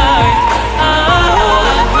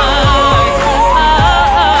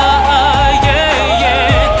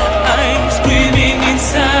 I'm screaming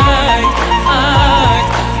inside.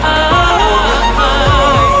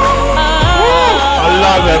 I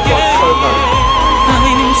love that part so much.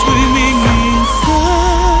 I'm screaming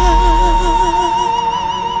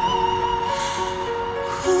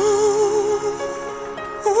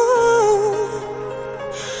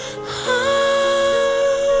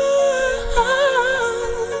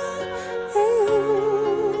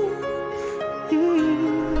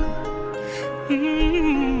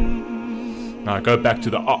Now go back to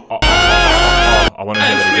the I want to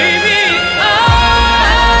hear it again.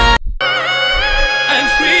 I'm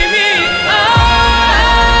screaming.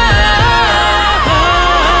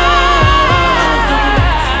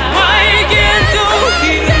 Why can't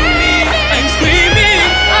you hear me? I'm screaming.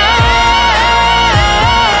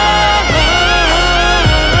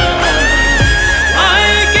 Why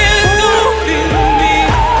can't you feel me?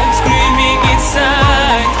 I'm screaming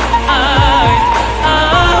inside.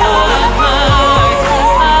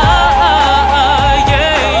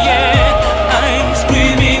 I'm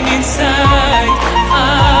screaming inside.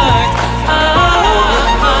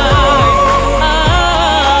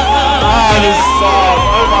 This song.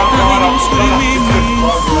 Oh my god, I'm screaming.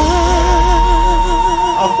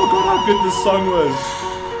 I forgot how good this song was.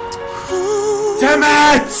 Damn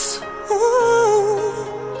it!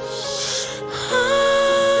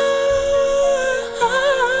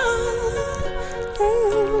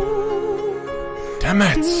 Damn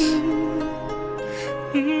it!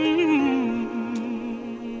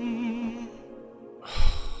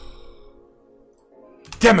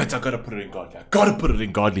 Damn it, I gotta put it in godly. I gotta put it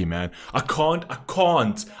in godly, man. I can't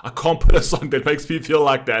put a song that makes me feel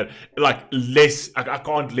like that. Like less, I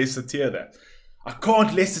can't lesser tier that. I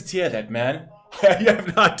can't lesser tier that, man. You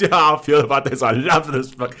have no idea how I feel about this. I love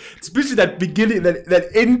this fuck. Especially that beginning,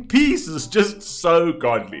 that end piece is just so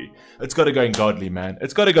godly. It's gotta go in godly, man.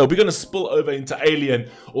 It's gotta go. We're gonna spill over into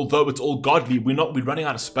Alien, although it's all godly. We're running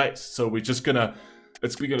out of space. So we're just gonna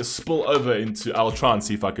we're gonna spill over into, I'll try and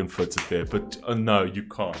see if I can fit it there, but no, you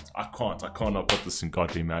can't. I cannot put this in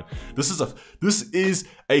godly, man. This is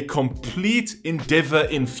a complete endeavor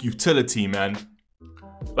in futility, man.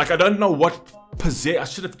 Like, I don't know what I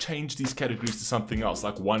should have changed these categories to something else,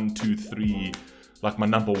 like 1, 2, 3, like my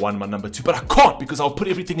number 1, my number 2, but I can't because I'll put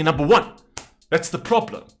everything in number 1. That's the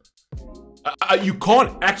problem. You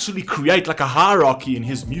can't actually create like a hierarchy in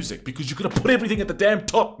his music because you're gonna put everything at the damn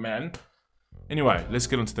top, man. Anyway, let's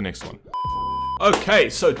get on to the next one. Okay,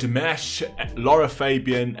 so Dimash, Lara,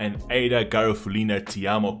 Fabian, and Aida, Garifullina, Ti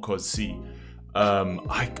amo cosi.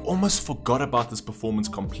 I almost forgot about this performance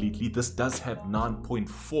completely. This does have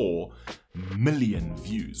 9.4 million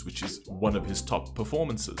views, which is one of his top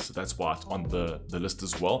performances. So that's why it's on the list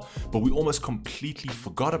as well. But we almost completely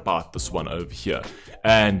forgot about this one over here.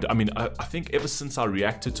 And I mean, I think ever since I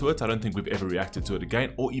reacted to it, I don't think we've ever reacted to it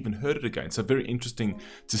again or even heard it again. So very interesting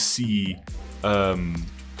to see, to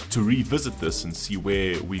revisit this and see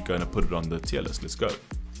where we're going to put it on the tier list. Let's go.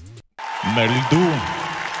 На льду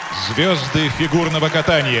звезды фигурного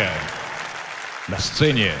катания. На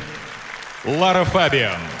сцене Лара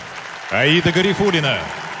Фабиан, Аида Гарифуллина,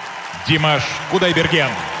 Димаш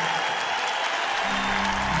Кудайберген.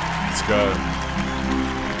 Let's go.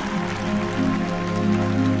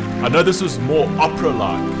 I know this was more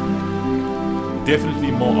opera-like.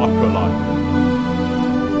 Definitely more opera-like.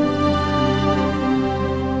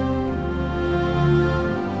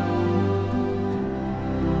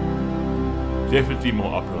 Definitely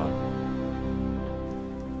more opera.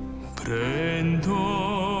 Prendo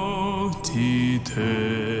ti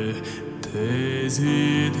te desiderio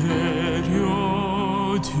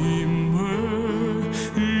di me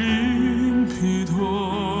limpido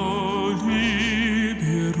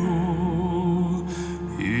libero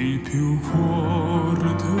il più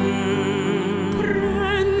forte.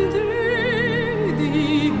 Prendi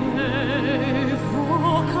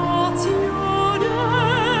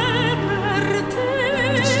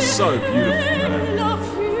So beautiful, man.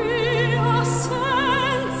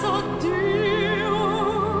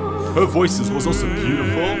 Her voice was also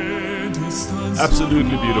beautiful.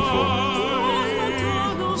 Absolutely beautiful.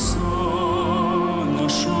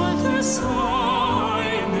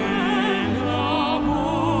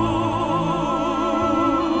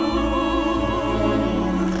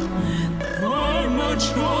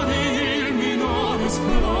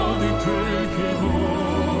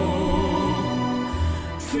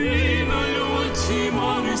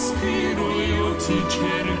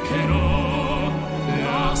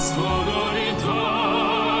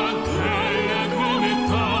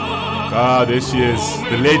 Ah, there she is,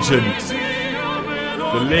 the legend.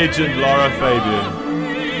 The legend, Lara Fabian.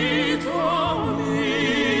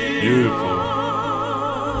 Beautiful. Beautiful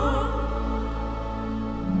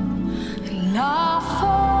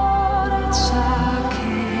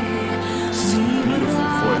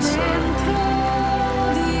voice,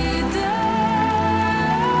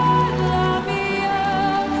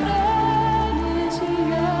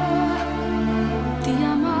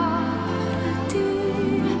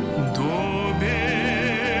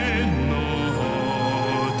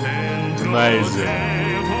 amazing.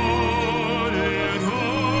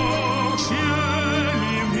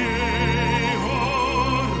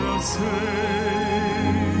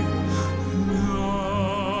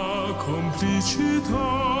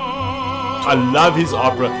 I love his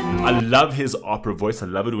opera. I love his opera voice. I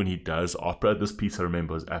love it when he does opera. This piece, I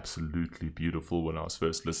remember, was absolutely beautiful when I was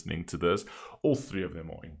first listening to this. All three of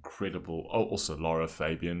them are incredible. Oh, also Lara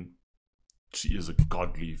Fabian. She is a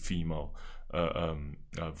godly female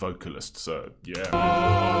vocalist. So, yeah.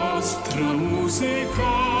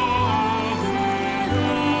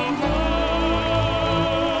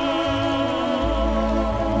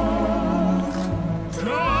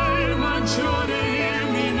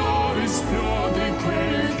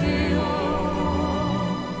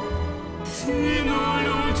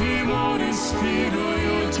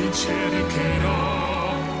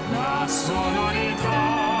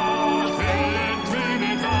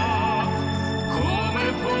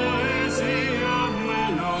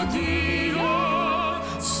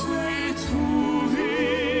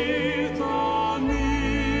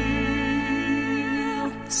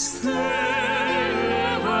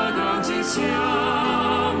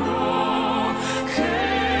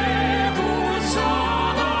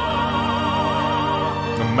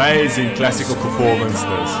 Amazing classical performance,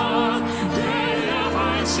 this.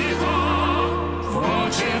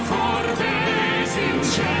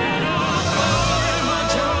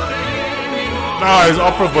 No, his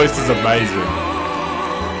opera voice is amazing.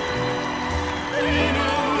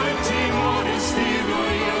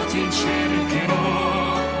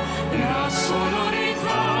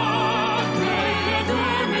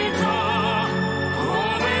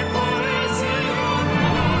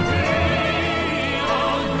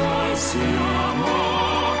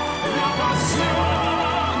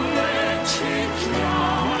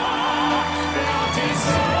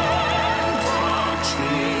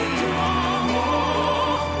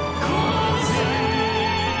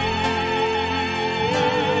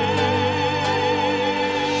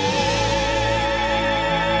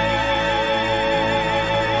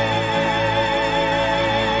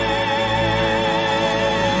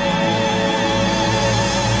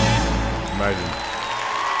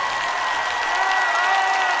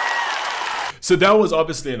 So that was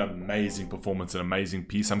obviously an amazing performance, an amazing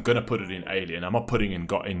piece. I'm going to put it in Alien. I'm not putting in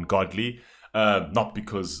Godly, not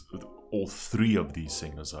because all three of these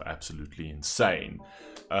singers are absolutely insane.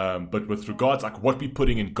 But with regards, like what we're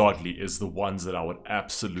putting in Godly is the ones that I would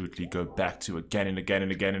absolutely go back to again and again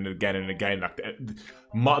and again and again and again. Like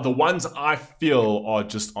the ones I feel are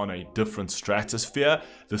just on a different stratosphere.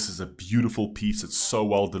 This is a beautiful piece. It's so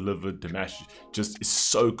well delivered. Dimash just is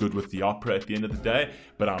so good with the opera at the end of the day.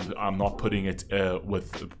 But I'm not putting it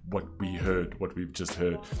with what we've just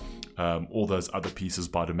heard. All those other pieces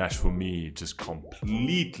by Dimash, for me, just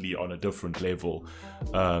completely on a different level.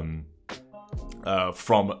 From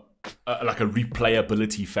like a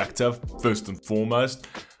replayability factor, first and foremost.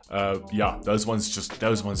 Yeah, those ones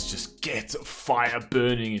just get fire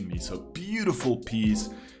burning in me. So beautiful piece,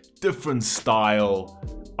 different style.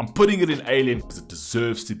 I'm putting it in Alien because it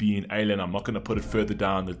deserves to be in Alien. I'm not going to put it further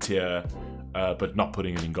down the tier, but not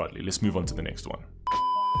putting it in Godly. Let's move on to the next one.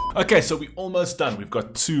 Okay, so we're almost done. We've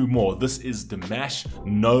got two more. This is Dimash,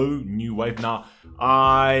 No New Wave. Now,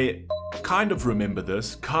 I kind of remember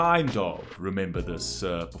this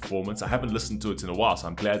performance. I haven't listened to it in a while, so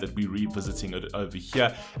I'm glad that we're revisiting it over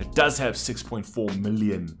here. It does have 6.4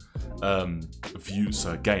 million views.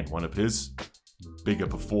 So again, one of his bigger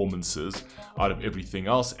performances out of everything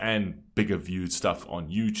else and bigger viewed stuff on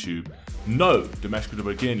YouTube. No, Dimash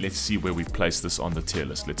Kudaibergen. Let's see where we place this on the tier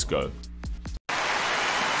list. Let's go.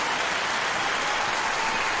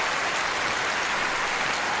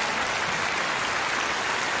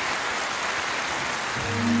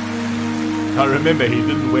 I remember he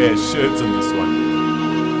didn't wear shirts on this one.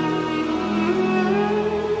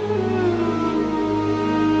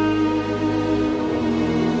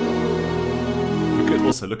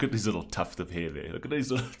 Look at his little tuft of hair there. Look at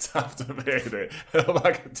his little tuft of hair there. Oh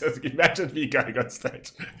my God, just imagine me going on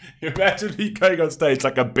stage. Imagine me going on stage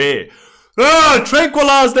like a bear. Oh,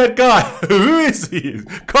 tranquilize that guy. Who is he?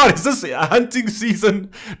 God, is this a hunting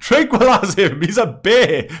season? Tranquilize him. He's a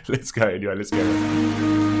bear. Let's go anyway. Let's go.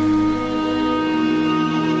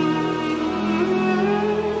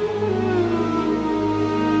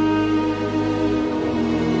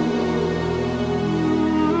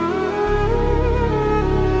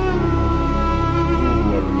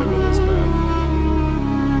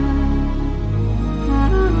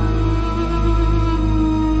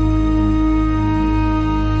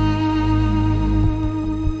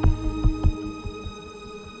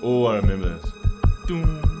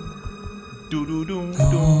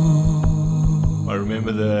 I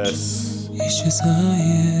remember this.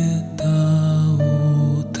 Исчезает до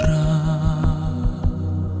утра.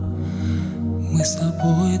 Мы с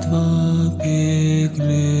тобой два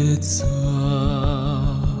беглеца,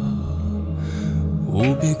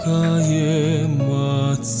 убегаем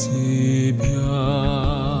от себя.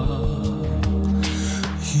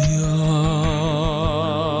 Я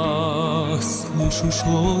слышу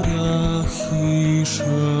шорох и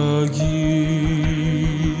шаги.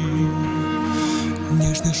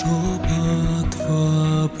 Нежный шепот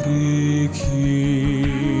вопреки.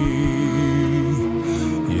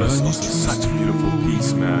 Я не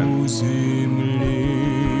чувствую земли.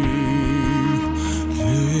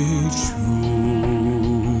 Лечу.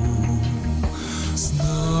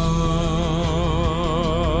 Знай,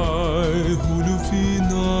 у любви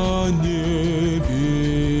на небе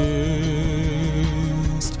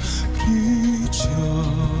есть печаль.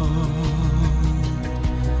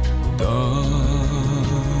 Да.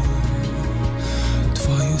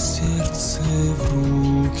 Сердце в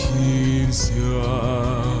руки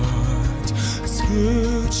взять,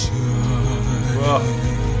 скачай,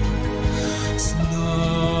 знай.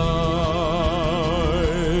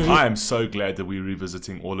 I am so glad that we're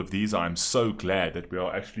revisiting all of these. I'm so glad that we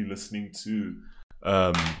are actually listening to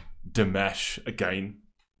Dimash again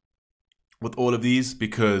with all of these,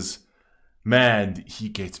 because man, he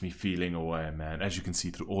gets me feeling away, man. As you can see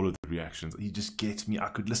through all of the reactions, he just gets me. I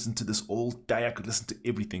could listen to this all day. I could listen to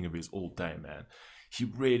everything of his all day, man. He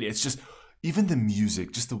really, it's just, even the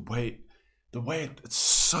music, just the way it's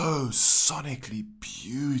so sonically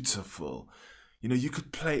beautiful. You know, you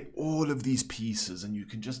could play all of these pieces and you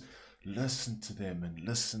can just listen to them and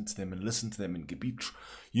listen to them and listen to them and be,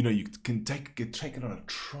 you know, you can get taken on a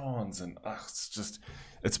trance, and it's just,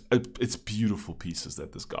 it's beautiful pieces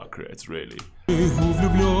that this guy creates, really.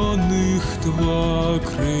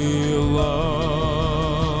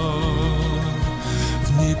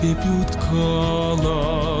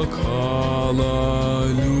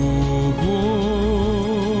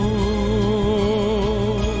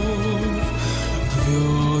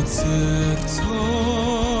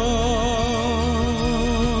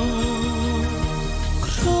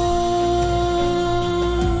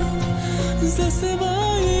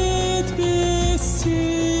 Засывает без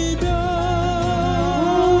тебя.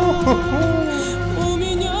 У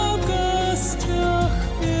меня в гостях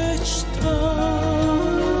мечта.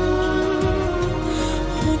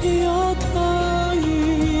 У нее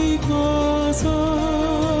твои глаза.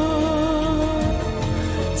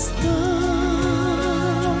 Знай,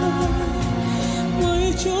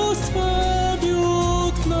 мои чувства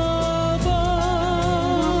бьют в набат.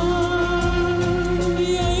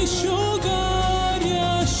 Я ищу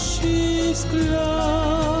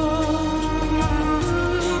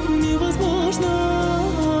невозможно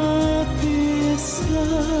описать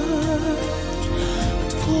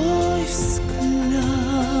твой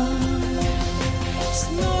взгляд.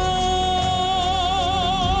 Знай,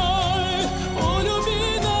 о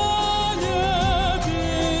любви на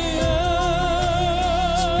небе.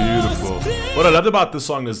 It's beautiful. What I loved about this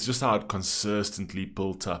song is just how it consistently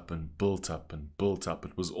built up and built up and built up.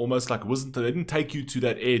 It was almost like it didn't take you to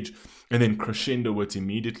that edge and then crescendo it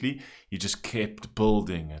immediately. He just kept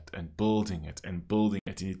building it and building it and building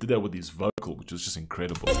it. And he did that with his vocal, which was just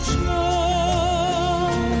incredible.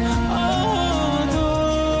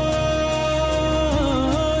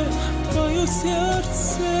 Твое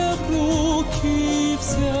сердце в руки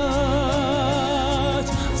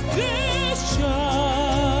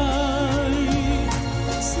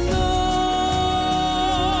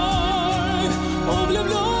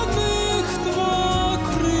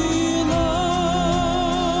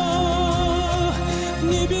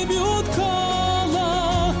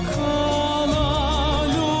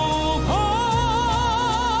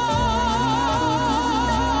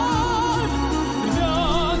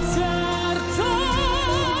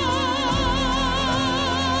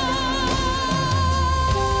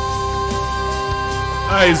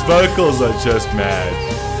His vocals are just mad.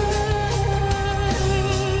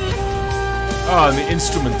 Oh, and the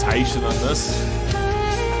instrumentation on this.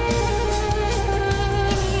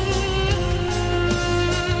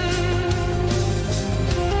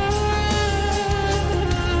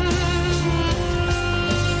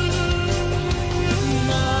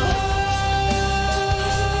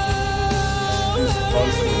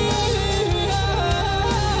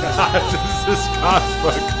 This is God's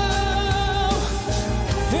book.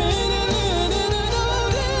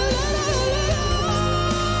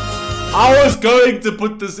 I was going to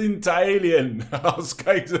put this into Alien. I was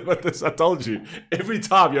going to put this. I told you. Every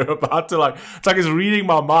time you're about to it's like he's reading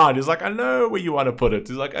my mind. He's like, I know where you want to put it.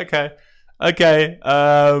 He's like, okay.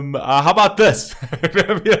 How about this?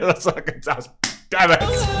 That's like it does. Damn it.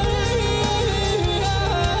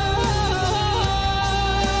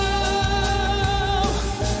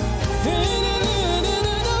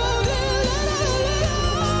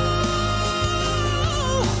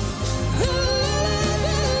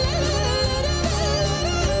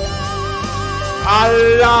 I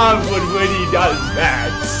love it when he does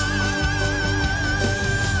that.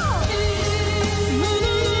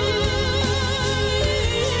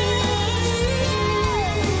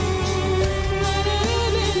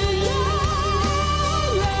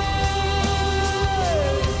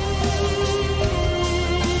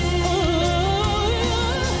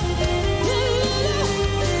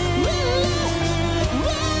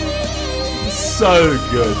 So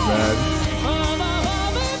good, man.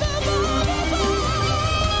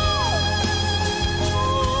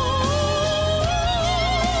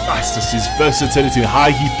 His versatility and how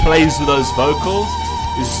he plays with those vocals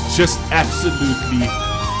is just absolutely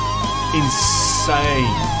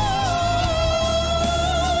insane.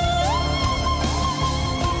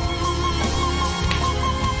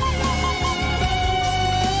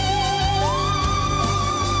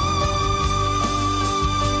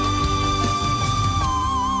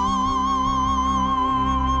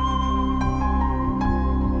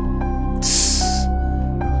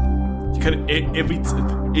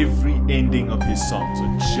 Every ending of his songs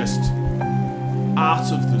are just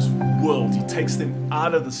out of this world. He takes them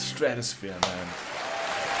out of the stratosphere, man.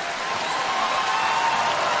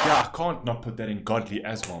 Yeah, I can't not put that in Godly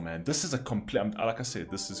as well, man. This is a complete, like I said,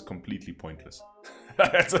 this is completely pointless.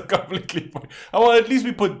 That's a completely pointless. Oh, well, at least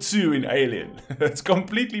we put 2 in Alien. It's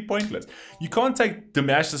completely pointless. You can't take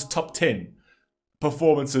Dimash's top 10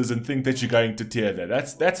 performances and think that you're going to tear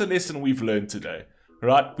that. That's a lesson we've learned today.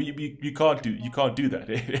 Right, you can't do that.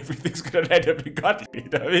 Everything's gonna end up in Godly. You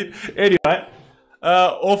know what I mean? Anyway,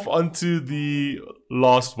 off onto the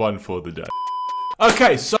last one for the day.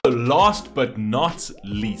 Okay, so last but not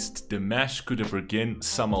least, Dimash Kudaibergen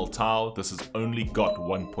Samaltau. This has only got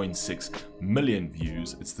 1.6 million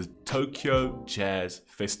views. It's the Tokyo Jazz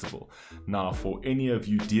Festival. Now, for any of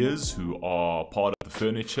you dears who are part of the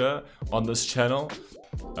furniture on this channel,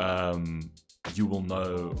 you will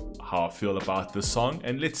know how I feel about this song,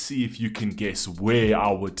 and let's see if you can guess where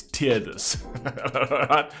I would tier this.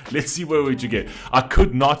 Alright, let's see where would you get. I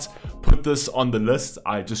could not put this on the list.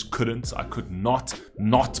 I just couldn't. I could not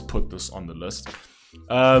put this on the list.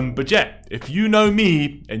 But yeah, if you know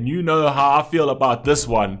me and you know how I feel about this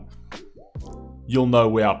one, you'll know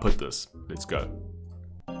where I put this. Let's go.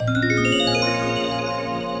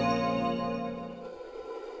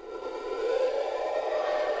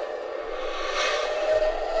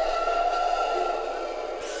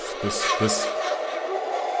 This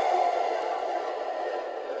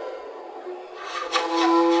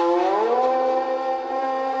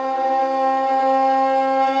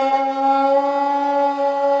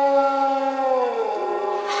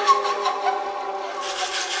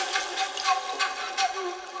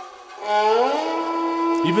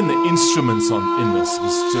even the instruments in this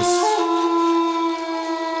was just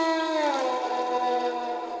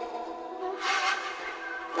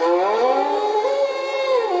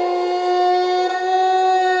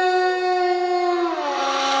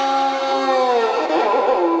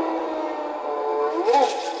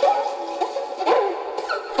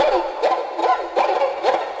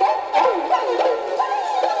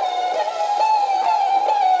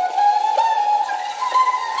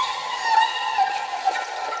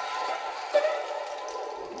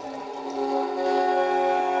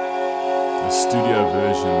studio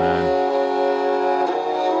version, man.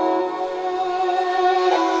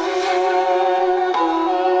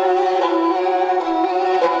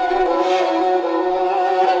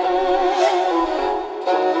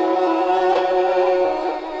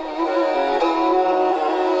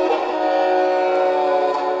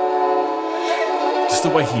 Just the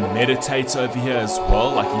way he meditates over here as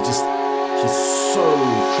well, like he She's so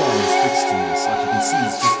transfixed in this. Like you can see,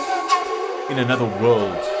 it's just in another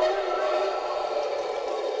world.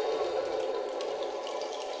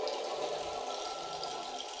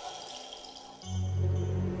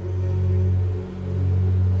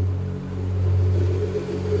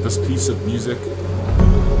 This piece of music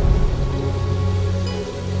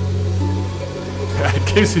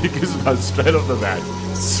gives me goosebumps straight off the bat.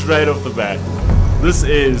 Straight off the bat. This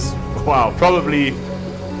is, wow, probably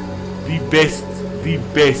the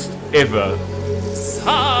best ever.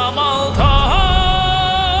 Samaltau.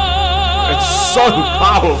 It's so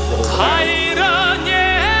powerful.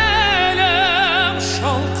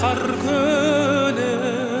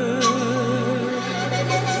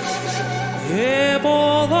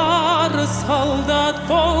 Солдат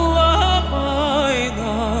болып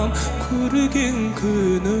айнам көрген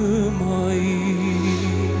күнім ай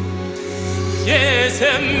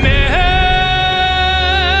есіме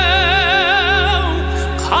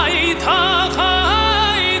қайта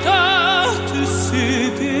түсе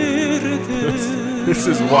берді. This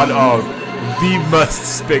is one of the most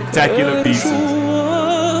spectacular pieces.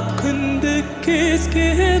 Күндік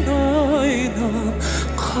кезген айнам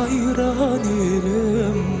қайран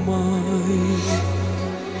елім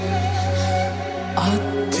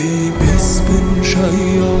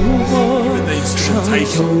Even the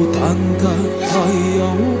instrumentation.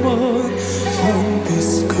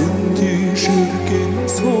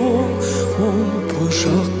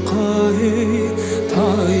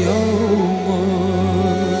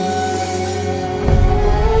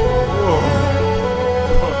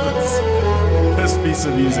 This piece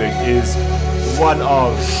of music is one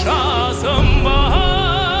of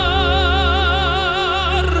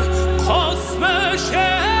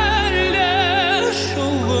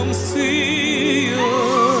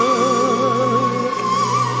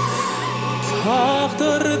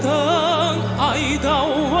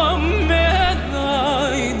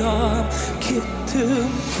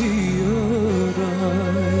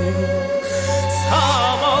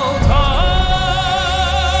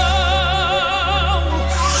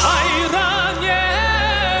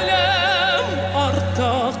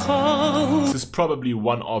probably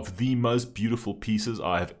one of the most beautiful pieces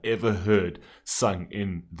I have ever heard sung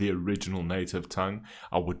in the original native tongue.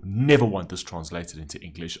 I would never want this translated into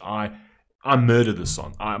English. I murder this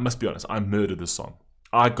song. I must be honest, I murder this song.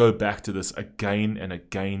 I go back to this again and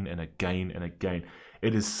again and again and again.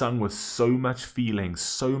 It is sung with so much feeling,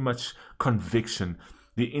 so much conviction.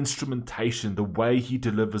 The instrumentation, the way he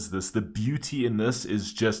delivers this, the beauty in this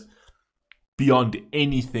is just beyond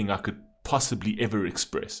anything I could possibly ever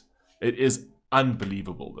express. It is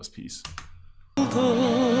unbelievable, this piece.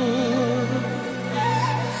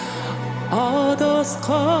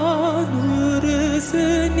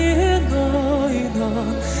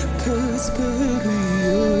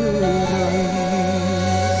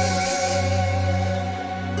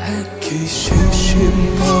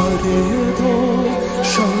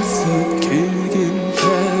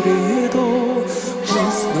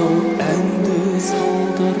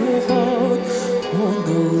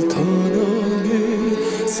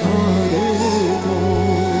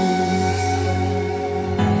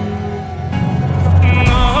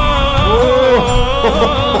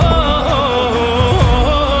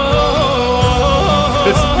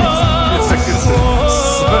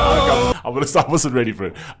 I wasn't ready for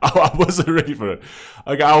it. I wasn't ready for it.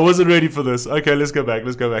 Okay, I wasn't ready for this. Okay, let's go back.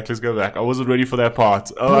 Let's go back. Let's go back. I wasn't ready for that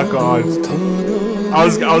part. Oh my god. I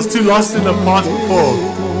was too lost in the part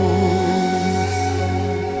before.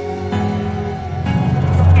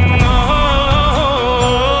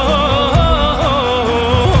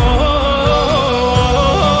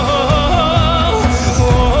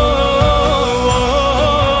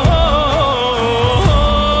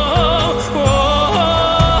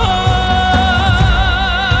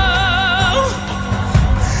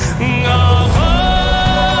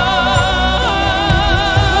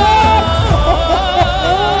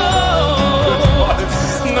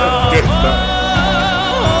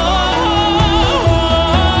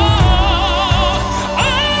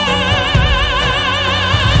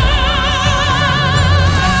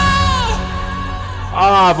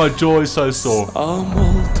 Ah, my jaw is so sore.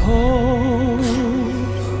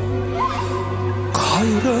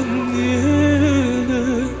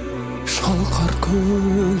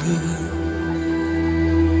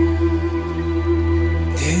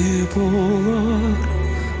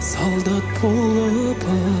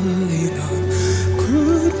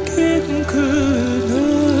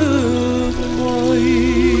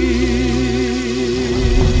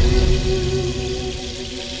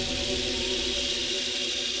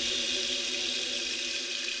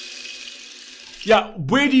 Yeah,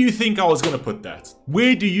 where do you think I was going to put that?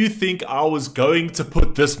 Where do you think I was going to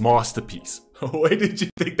put this masterpiece? Where did you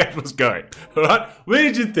think that was going? Right? Where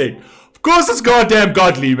did you think? Of course it's goddamn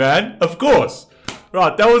godly, man. Of course.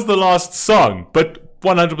 Right, that was the last song, but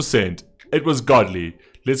 100%. It was godly.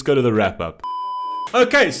 Let's go to the wrap-up.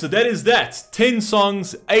 Okay, so that is that. 10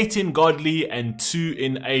 songs, 8 in godly and 2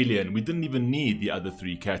 in alien. We didn't even need the other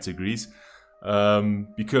 3 categories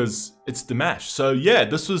because it's Dimash. So yeah,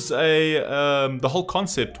 this was the whole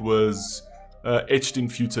concept was etched in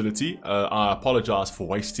futility. I apologize for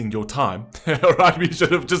wasting your time. Right, we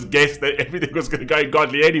should have just guessed that everything was going to go in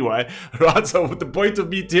godly anyway. Right, so with the point of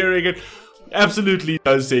me tearing it, absolutely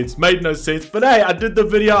no sense, made no sense. But hey, I did the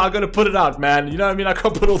video, I gotta put it out, man. You know what I mean? I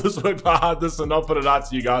can't put all this work behind this and not put it out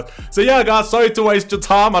to you guys. So yeah, guys, sorry to waste your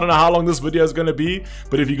time. I don't know how long this video is gonna be,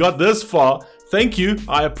 but if you got this far, thank you.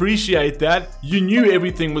 I appreciate that. You knew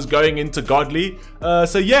everything was going into godly.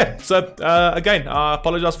 So yeah, so again, I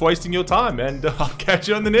apologize for wasting your time, and I'll catch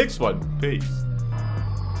you on the next one. Peace.